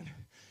cowering and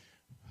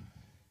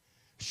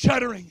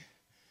shuddering,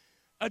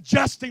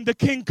 adjusting to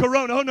King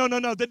Corona. Oh,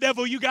 no. The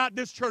devil, you got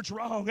this church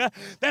wrong.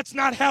 That's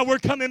not how we're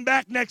coming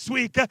back next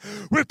week.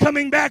 We're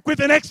coming back with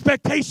an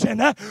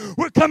expectation.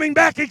 We're coming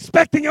back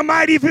expecting a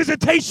mighty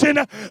visitation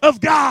of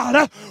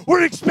God.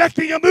 We're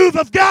expecting a move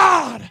of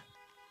God.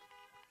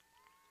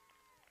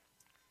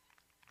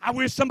 I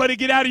wish somebody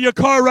get out of your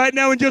car right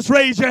now and just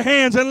raise your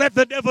hands and let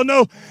the devil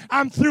know,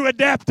 I'm through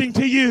adapting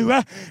to you.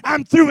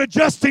 I'm through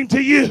adjusting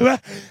to you.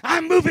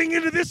 I'm moving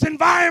into this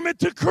environment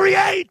to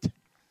create.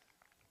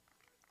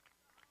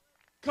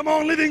 Come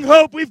on, Living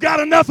Hope. We've got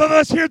enough of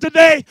us here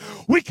today.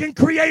 We can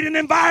create an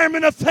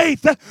environment of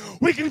faith.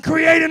 We can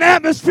create an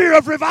atmosphere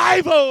of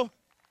revival.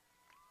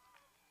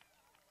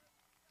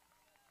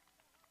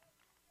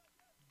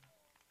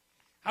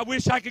 I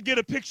wish I could get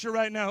a picture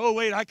right now. Oh,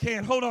 wait, I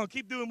can't. Hold on.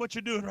 Keep doing what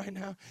you're doing right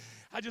now.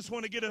 I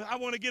want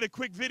to get a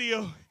quick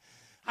video.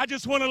 I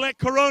just want to let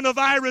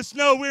coronavirus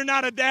know we're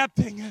not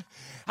adapting.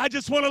 I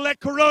just want to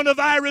let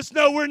coronavirus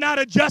know we're not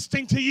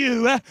adjusting to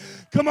you.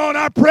 Come on,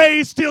 our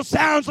praise still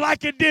sounds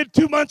like it did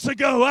 2 months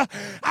ago.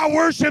 Our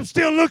worship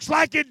still looks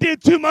like it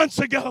did 2 months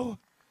ago.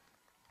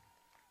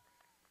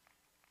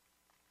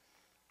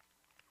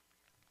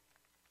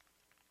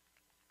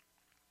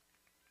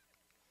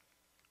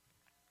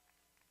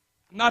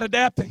 I'm not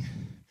adapting.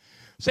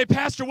 Say,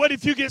 Pastor, what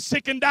if you get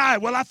sick and die?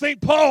 Well, I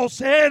think Paul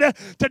said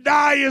to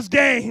die is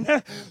gain.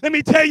 Let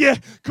me tell you,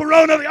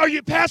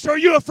 Pastor, are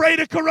you afraid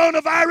of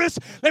coronavirus?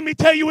 Let me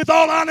tell you with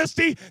all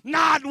honesty,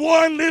 not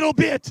one little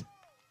bit.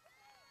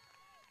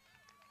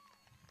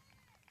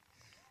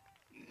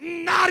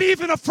 Not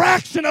even a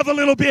fraction of a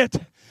little bit.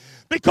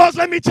 Because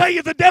let me tell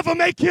you, the devil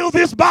may kill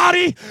this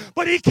body,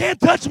 but he can't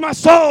touch my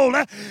soul.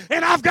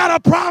 And I've got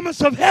a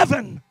promise of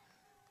heaven.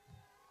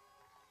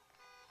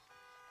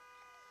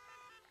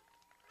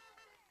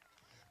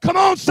 Come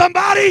on,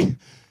 somebody.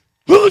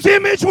 Whose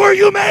image were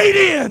you made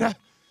in?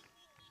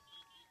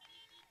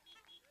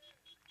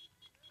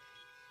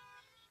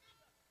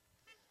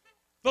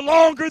 The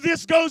longer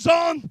this goes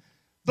on,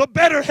 the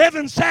better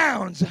heaven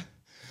sounds.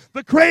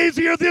 The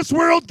crazier this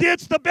world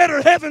gets, the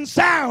better heaven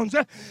sounds.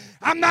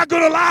 I'm not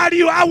going to lie to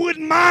you. I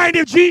wouldn't mind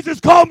if Jesus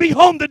called me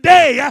home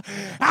today.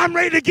 I'm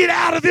ready to get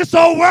out of this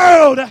old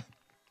world.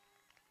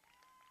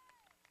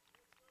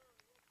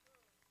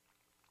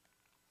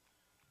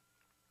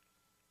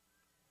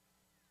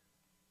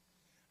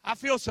 I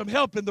feel some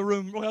help in the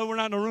room. Well, we're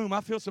not in the room. I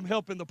feel some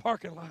help in the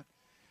parking lot.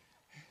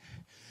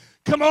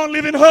 Come on,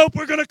 Living Hope.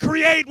 We're going to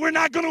create. We're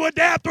not going to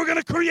adapt. We're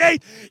going to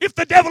create. If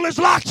the devil has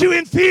locked you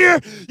in fear,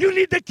 you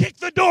need to kick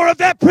the door of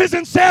that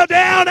prison cell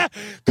down,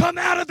 come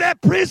out of that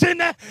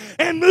prison,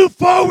 and move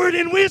forward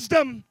in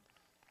wisdom.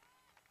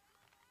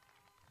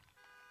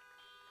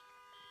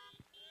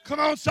 Come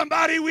on,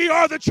 somebody. We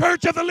are the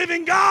church of the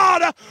living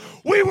God.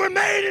 We were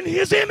made in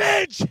his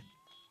image.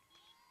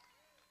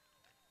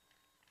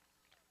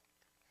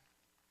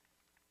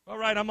 All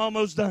right, I'm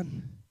almost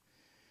done.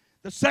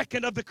 The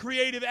second of the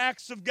creative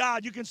acts of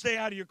God. You can stay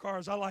out of your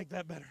cars. I like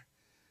that better.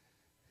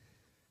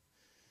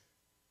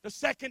 The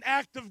second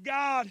act of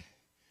God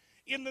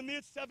in the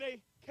midst of a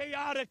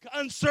chaotic,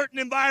 uncertain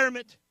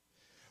environment.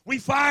 We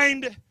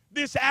find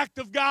this act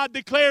of God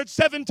declared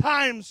 7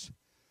 times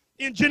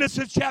in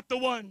Genesis chapter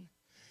 1.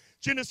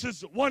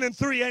 Genesis 1 and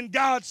 3, and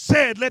God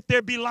said, let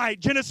there be light.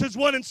 Genesis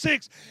 1 and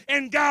 6,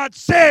 and God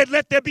said,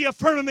 let there be a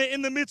firmament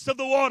in the midst of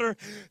the water.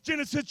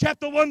 Genesis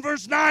chapter 1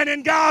 verse 9,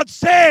 and God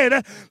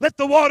said, let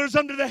the waters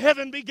under the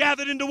heaven be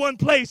gathered into one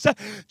place.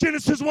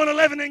 Genesis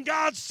 1:11, and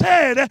God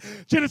said.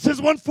 Genesis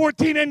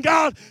 1:14, and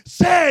God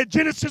said.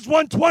 Genesis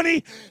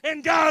 1:20,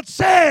 and God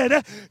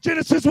said.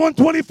 Genesis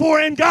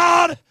 1:24, and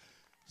God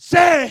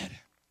said.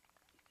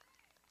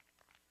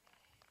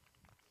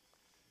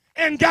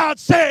 And God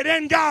said,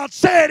 and God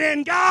said,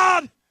 and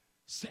God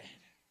said.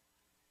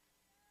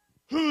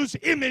 Whose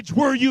image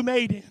were you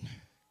made in?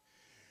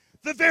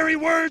 The very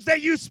words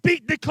that you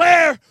speak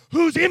declare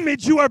whose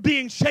image you are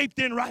being shaped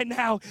in right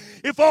now.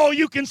 If all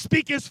you can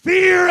speak is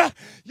fear,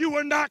 you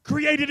are not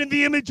created in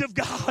the image of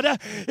God.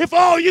 If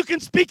all you can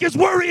speak is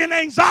worry and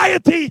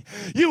anxiety,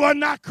 you are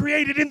not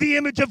created in the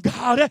image of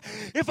God.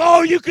 If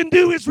all you can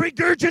do is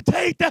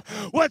regurgitate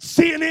what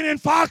CNN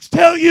and Fox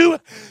tell you,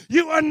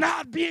 you are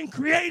not being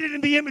created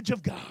in the image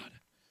of God.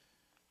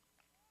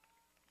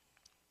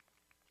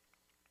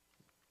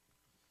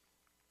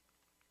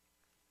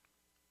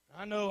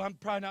 I know I'm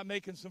probably not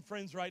making some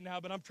friends right now,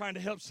 but I'm trying to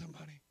help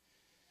somebody.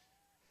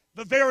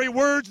 The very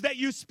words that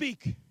you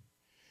speak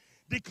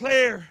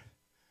declare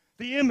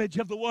the image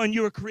of the one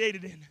you were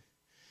created in.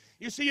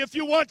 You see, if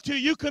you want to,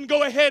 you can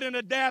go ahead and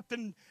adapt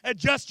and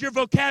adjust your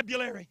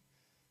vocabulary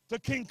to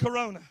King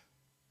Corona.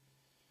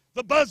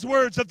 The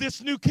buzzwords of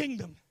this new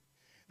kingdom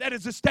that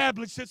has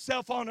established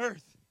itself on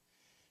earth.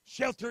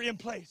 Shelter in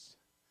place,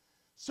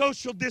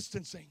 social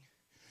distancing,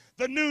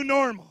 the new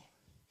normal.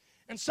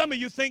 And some of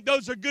you think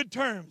those are good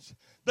terms.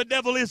 The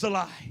devil is a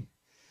lie.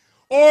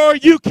 Or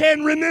you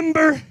can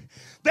remember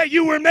that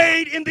you were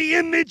made in the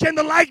image and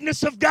the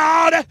likeness of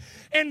God,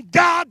 and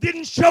God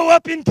didn't show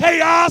up in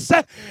chaos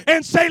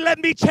and say, let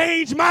me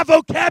change my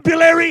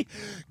vocabulary.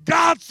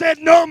 God said,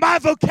 no, my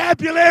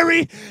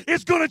vocabulary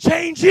is going to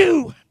change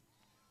you.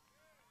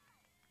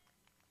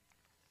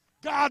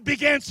 God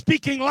began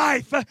speaking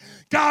life.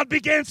 God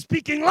began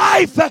speaking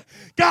life.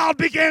 God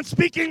began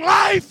speaking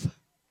life.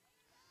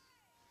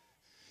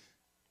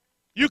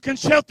 You can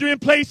shelter in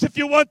place if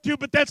you want to,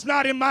 but that's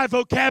not in my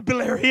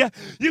vocabulary.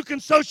 You can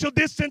social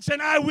distance, and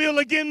I will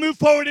again move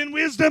forward in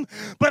wisdom,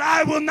 but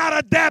I will not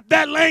adapt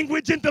that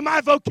language into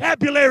my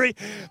vocabulary.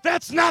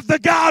 That's not the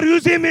God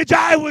whose image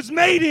I was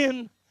made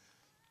in.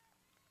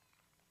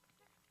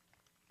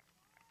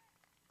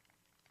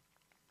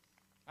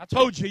 I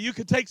told you, you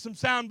could take some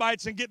sound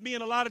bites and get me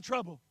in a lot of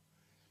trouble.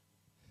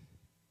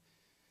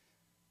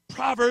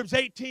 Proverbs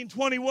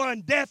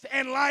 18:21, death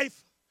and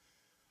life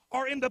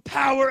are in the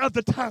power of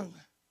the tongue.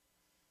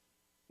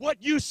 What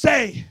you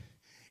say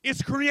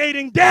is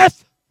creating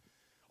death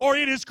or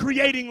it is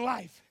creating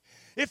life.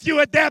 If you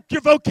adapt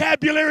your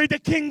vocabulary to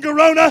King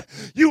Corona,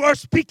 you are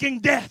speaking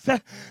death.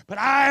 But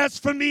as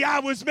for me, I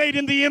was made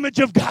in the image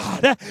of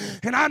God,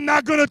 and I'm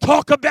not going to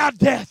talk about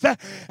death.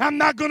 I'm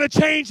not going to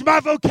change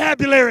my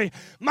vocabulary.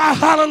 My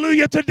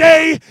hallelujah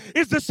today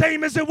is the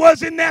same as it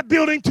was in that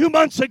building 2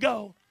 months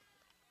ago.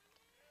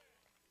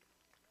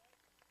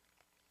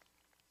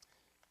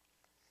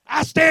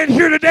 I stand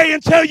here today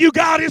and tell you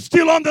God is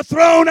still on the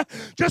throne,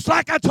 just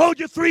like I told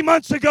you 3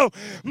 months ago.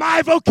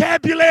 My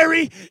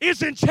vocabulary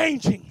isn't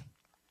changing.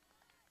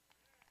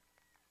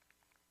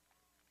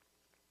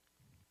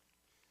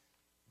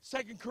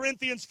 2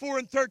 Corinthians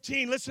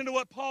 4:13, listen to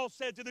what Paul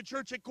said to the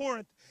church at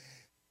Corinth.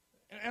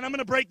 And I'm going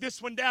to break this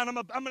one down. I'm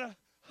going to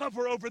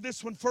hover over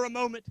this one for a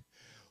moment.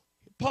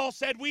 Paul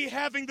said, we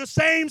having the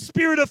same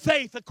spirit of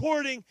faith,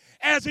 according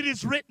as it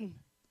is written.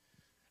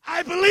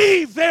 I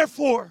believe,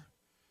 therefore,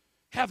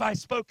 have I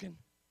spoken.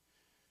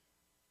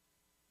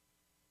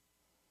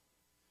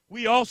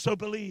 We also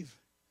believe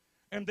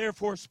and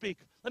therefore speak.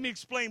 Let me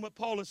explain what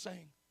Paul is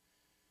saying.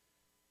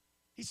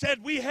 He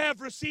said, we have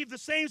received the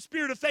same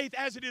spirit of faith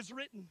as it is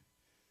written.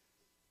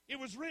 It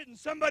was written.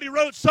 Somebody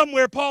wrote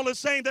somewhere, Paul is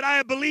saying that I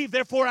have believed,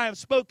 therefore I have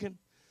spoken.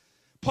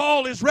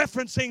 Paul is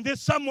referencing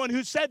this. Someone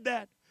who said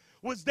that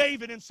was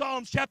David in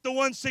Psalms chapter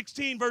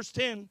 116, verse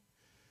 10.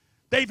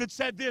 David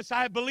said this,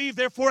 I have believed,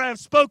 therefore I have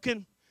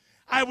spoken.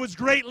 I was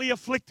greatly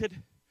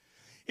afflicted.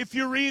 If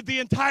you read the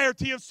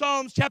entirety of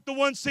Psalms chapter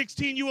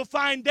 116, you will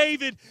find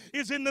David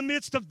is in the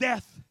midst of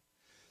death.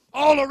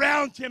 All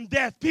around him,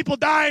 death. People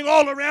dying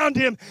all around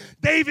him.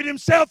 David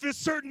himself is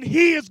certain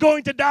he is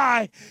going to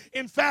die.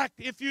 In fact,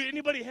 if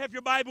anybody have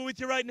your Bible with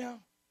you right now?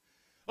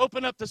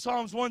 Open up to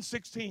Psalms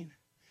 116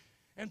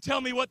 and tell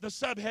me what the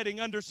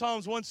subheading under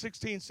Psalms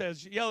 116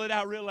 says. Yell it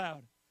out real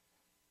loud.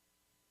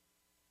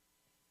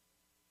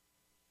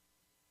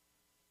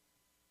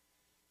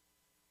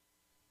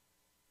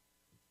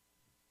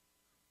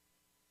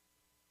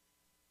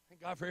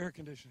 Thank God for air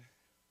conditioning.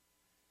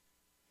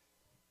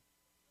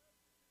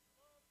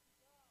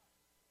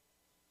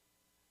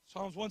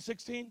 Psalms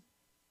 116.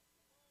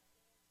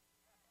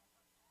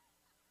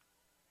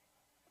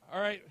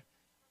 All right.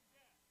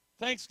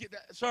 Thanks.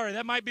 Sorry,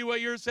 that might be what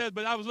yours said,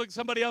 but I was looking.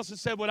 Somebody else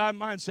has said what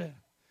mine said.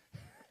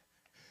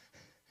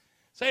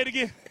 Say it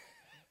again.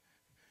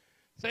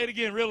 Say it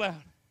again, real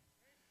loud.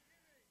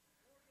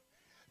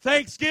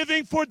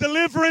 Thanksgiving for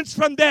deliverance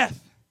from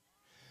death.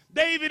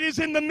 David is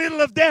in the middle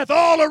of death.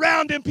 All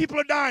around him, people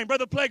are dying.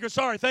 Brother Plager,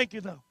 sorry. Thank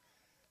you, though.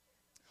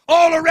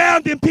 All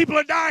around him, people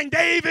are dying.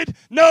 David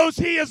knows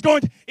he is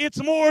going to,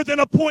 it's more than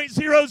a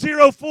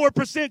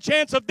 0.004%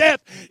 chance of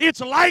death.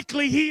 It's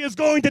likely he is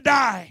going to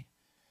die.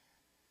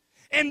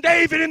 And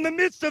David, in the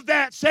midst of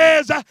that,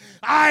 says,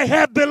 I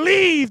have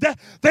believed,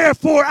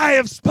 therefore I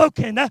have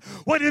spoken.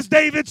 What is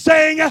David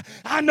saying?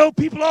 I know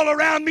people all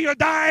around me are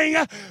dying,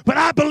 but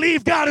I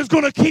believe God is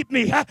going to keep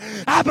me.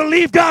 I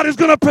believe God is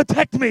going to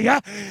protect me.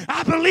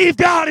 I believe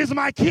God is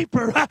my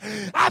keeper.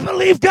 I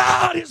believe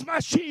God is my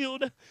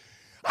shield.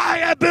 I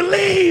have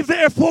believed,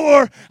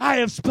 therefore I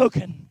have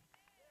spoken.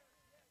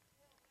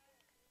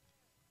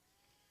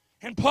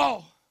 And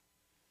Paul,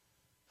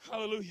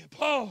 hallelujah,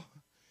 Paul,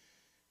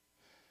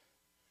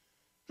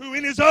 who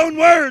in his own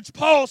words,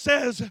 Paul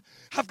says,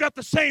 I've got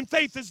the same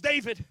faith as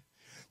David.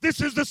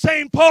 This is the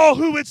same Paul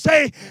who would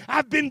say,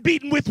 I've been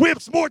beaten with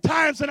whips more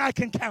times than I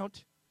can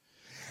count.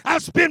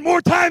 I've spent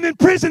more time in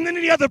prison than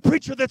any other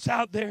preacher that's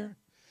out there.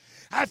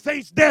 I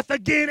faced death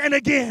again and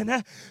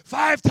again.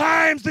 5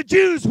 times the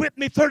Jews whipped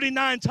me,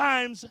 39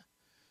 times.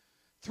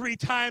 3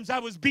 times I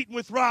was beaten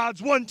with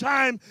rods. 1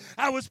 time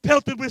I was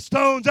pelted with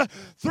stones.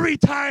 3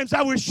 times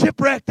I was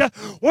shipwrecked.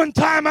 1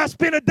 time I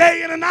spent a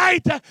day and a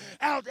night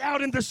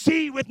out in the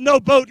sea with no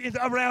boat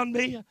around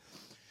me.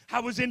 I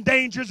was in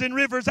dangers in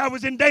rivers. I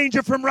was in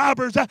danger from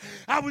robbers.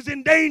 I was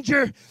in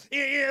danger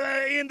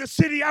in the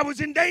city. I was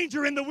in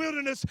danger in the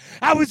wilderness.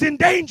 I was in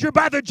danger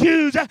by the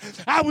Jews.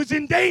 I was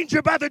in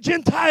danger by the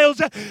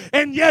Gentiles.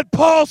 And yet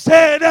Paul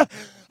said,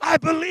 I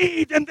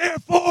believed, and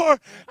therefore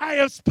I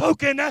have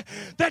spoken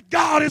that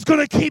God is going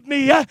to keep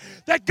me,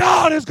 that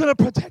God is going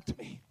to protect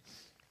me.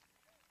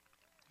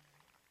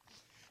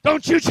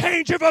 Don't you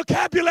change your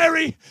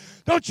vocabulary.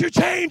 Don't you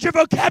change your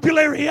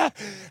vocabulary.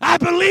 I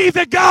believe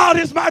that God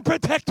is my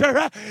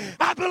protector.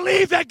 I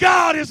believe that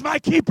God is my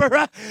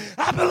keeper.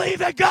 I believe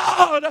that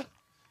God.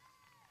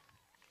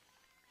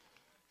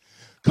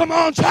 Come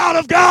on, child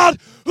of God,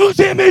 whose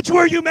image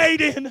were you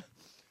made in?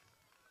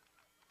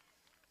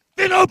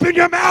 Then open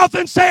your mouth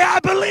and say, I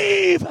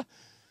believe. I'm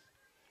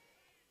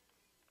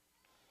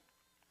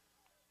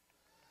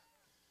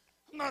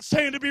not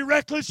saying to be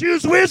reckless,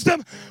 use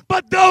wisdom,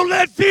 but don't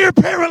let fear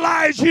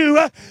paralyze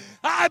you.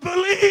 I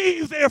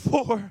believe,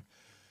 therefore,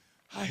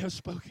 I have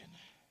spoken.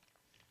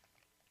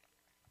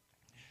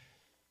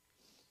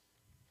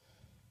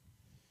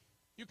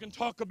 You can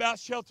talk about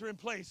shelter in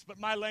place, but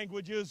my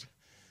language is,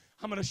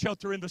 I'm going to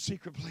shelter in the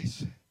secret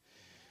place.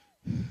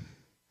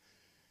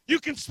 You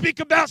can speak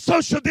about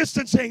social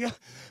distancing,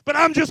 but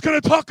I'm just going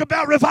to talk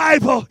about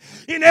revival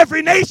in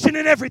every nation,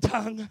 in every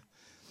tongue.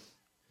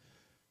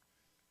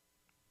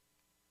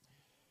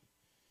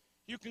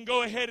 You can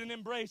go ahead and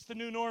embrace the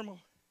new normal,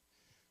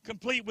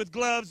 complete with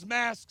gloves,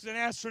 masks, and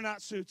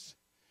astronaut suits.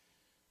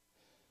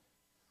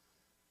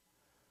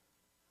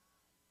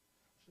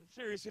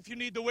 Serious, if you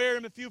need to wear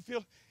them, if you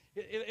feel,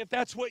 if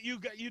that's what you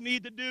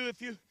need to do,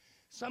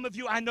 some of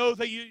you, I know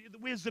that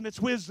wisdom, it's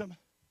wisdom.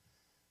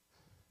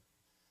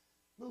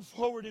 Move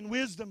forward in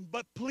wisdom,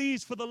 but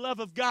please, for the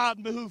love of God,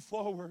 move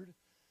forward.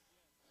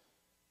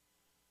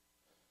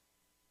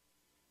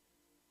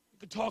 You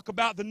can talk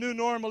about the new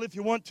normal if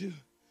you want to,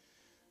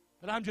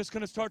 but I'm just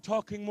going to start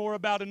talking more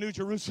about a new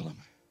Jerusalem,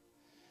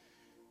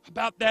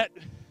 about that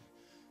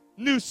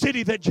new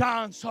city that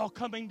John saw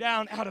coming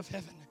down out of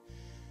heaven.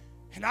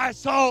 And I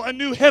saw a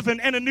new heaven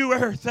and a new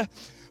earth.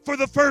 For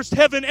the first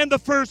heaven and the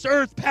first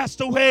earth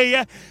passed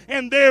away,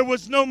 and there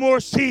was no more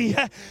sea.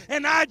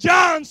 And I,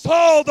 John,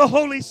 saw the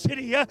holy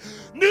city,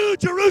 New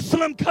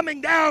Jerusalem,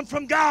 coming down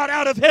from God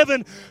out of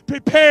heaven,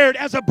 prepared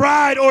as a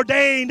bride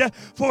ordained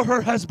for her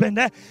husband.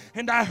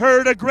 And I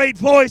heard a great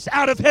voice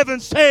out of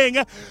heaven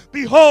saying,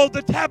 Behold,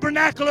 the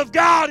tabernacle of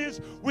God is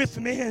with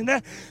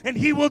men, and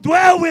he will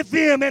dwell with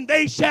them, and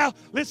they shall,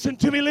 listen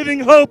to me, Living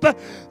Hope,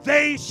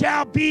 they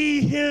shall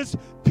be his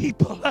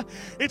people.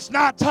 It's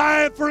not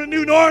time for a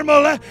new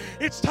normal.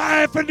 It's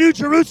time for New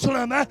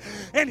Jerusalem.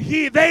 And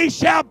they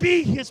shall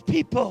be his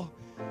people.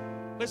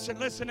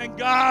 Listen, and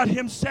God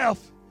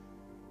himself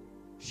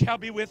shall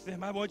be with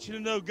them. I want you to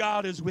know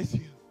God is with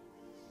you.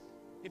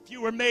 If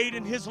you were made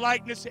in his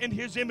likeness and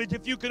his image,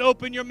 if you could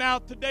open your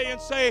mouth today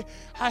and say,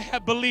 I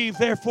have believed,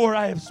 therefore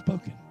I have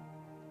spoken.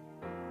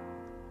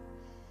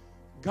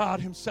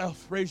 God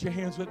himself, raise your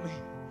hands with me.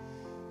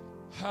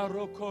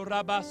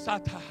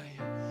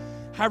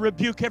 I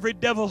rebuke every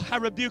devil. I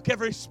rebuke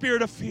every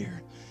spirit of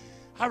fear.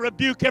 I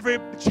rebuke every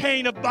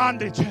chain of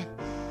bondage.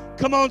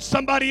 Come on,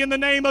 somebody, in the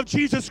name of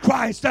Jesus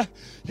Christ.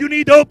 You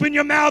need to open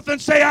your mouth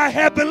and say, I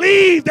have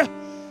believed.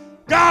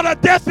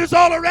 God, death is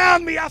all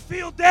around me. I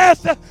feel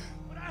death,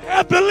 but I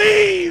have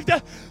believed.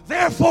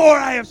 Therefore,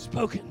 I have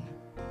spoken.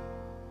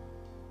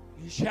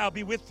 He shall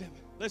be with them.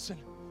 Listen.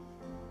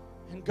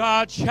 And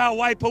God shall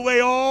wipe away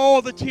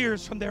all the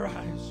tears from their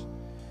eyes.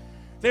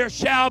 There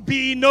shall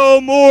be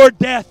no more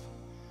death.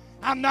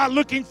 I'm not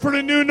looking for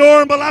a new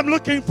normal. I'm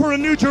looking for a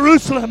new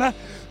Jerusalem.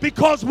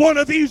 Because one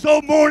of these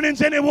old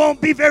mornings, and it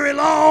won't be very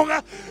long,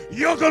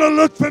 you're going to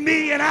look for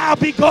me and I'll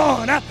be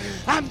gone.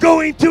 I'm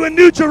going to a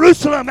new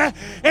Jerusalem.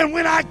 And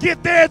when I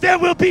get there, there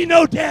will be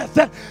no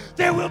death.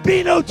 There will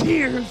be no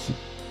tears.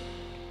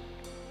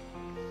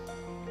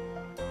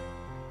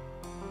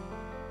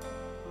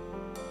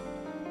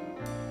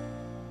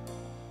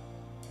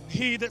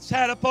 He that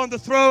sat upon the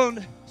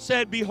throne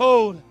said,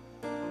 Behold,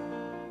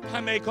 I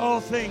make all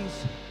things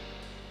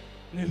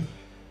new.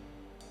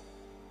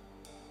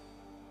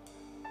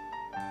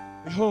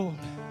 Behold.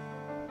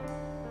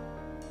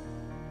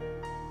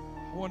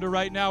 I wonder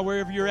right now,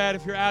 wherever you're at,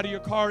 if you're out of your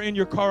car, in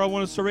your car, I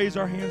want us to raise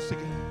our hands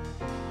together.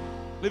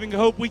 Living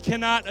Hope, we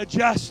cannot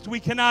adjust. We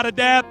cannot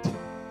adapt.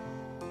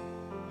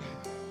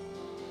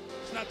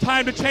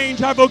 time to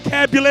change our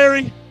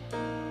vocabulary.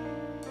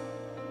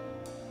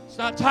 It's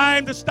not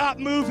time to stop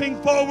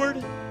moving forward.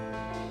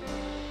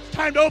 It's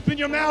time to open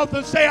your mouth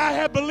and say, I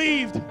have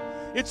believed.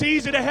 It's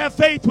easy to have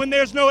faith when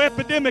there's no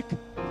epidemic.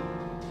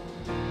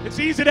 It's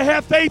easy to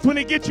have faith when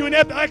it gets you an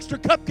extra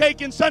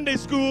cupcake in Sunday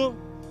school.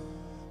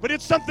 But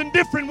it's something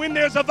different when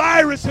there's a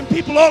virus and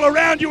people all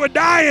around you are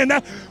dying.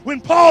 When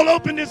Paul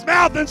opened his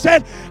mouth and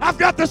said, I've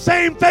got the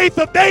same faith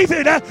of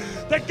David,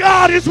 that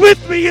God is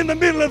with me in the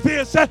middle of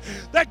this,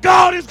 that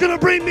God is going to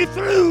bring me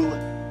through.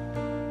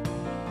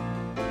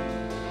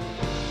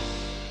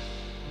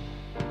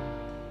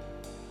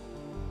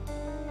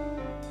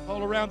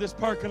 All around this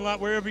parking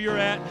lot, wherever you're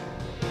at,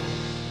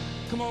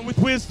 come on, with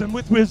wisdom,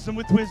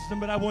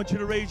 but I want you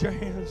to raise your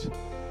hands.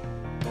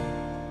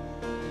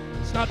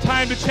 It's not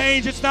time to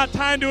change. It's not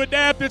time to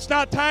adapt. It's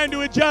not time to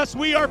adjust.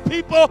 We are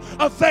people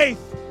of faith.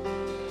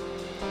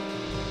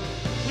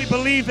 We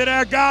believe that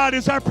our God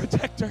is our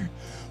protector.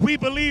 We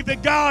believe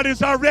that God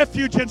is our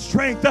refuge and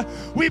strength.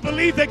 We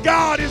believe that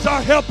God is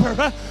our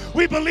helper.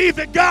 We believe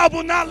that God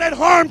will not let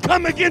harm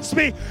come against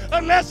me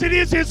unless it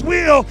is His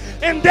will.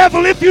 And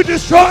devil, if you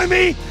destroy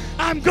me,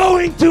 I'm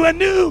going to a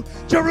new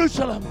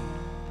Jerusalem.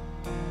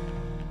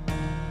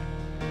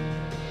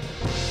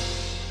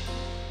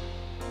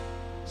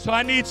 So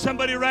I need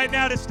somebody right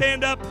now to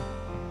stand up,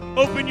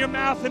 open your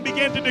mouth, and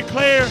begin to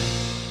declare,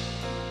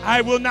 I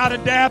will not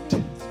adapt.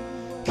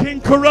 King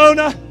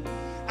Corona,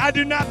 I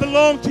do not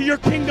belong to your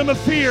kingdom of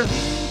fear.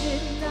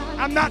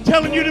 I'm not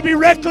telling you to be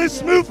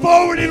reckless, move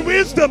forward in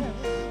wisdom,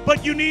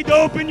 but you need to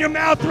open your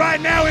mouth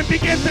right now and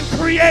begin to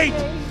create,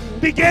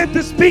 begin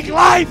to speak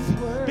life,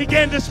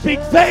 begin to speak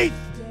faith.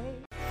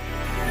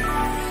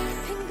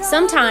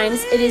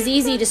 Sometimes it is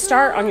easy to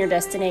start on your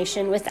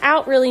destination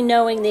without really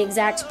knowing the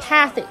exact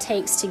path it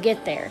takes to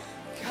get there.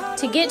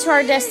 To get to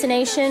our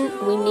destination,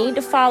 we need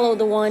to follow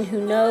the one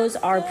who knows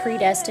our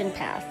predestined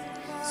path.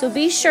 So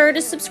be sure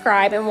to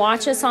subscribe and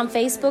watch us on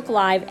Facebook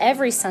Live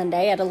every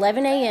Sunday at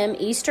 11 a.m.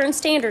 Eastern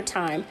Standard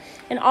Time,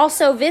 and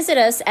also visit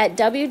us at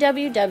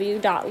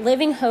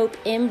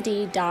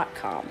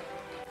www.livinghopemd.com.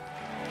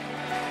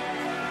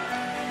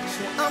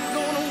 So I'm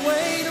gonna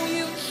wait on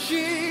you,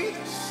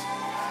 Jesus.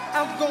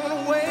 I'm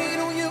gonna wait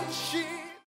on you, Jesus.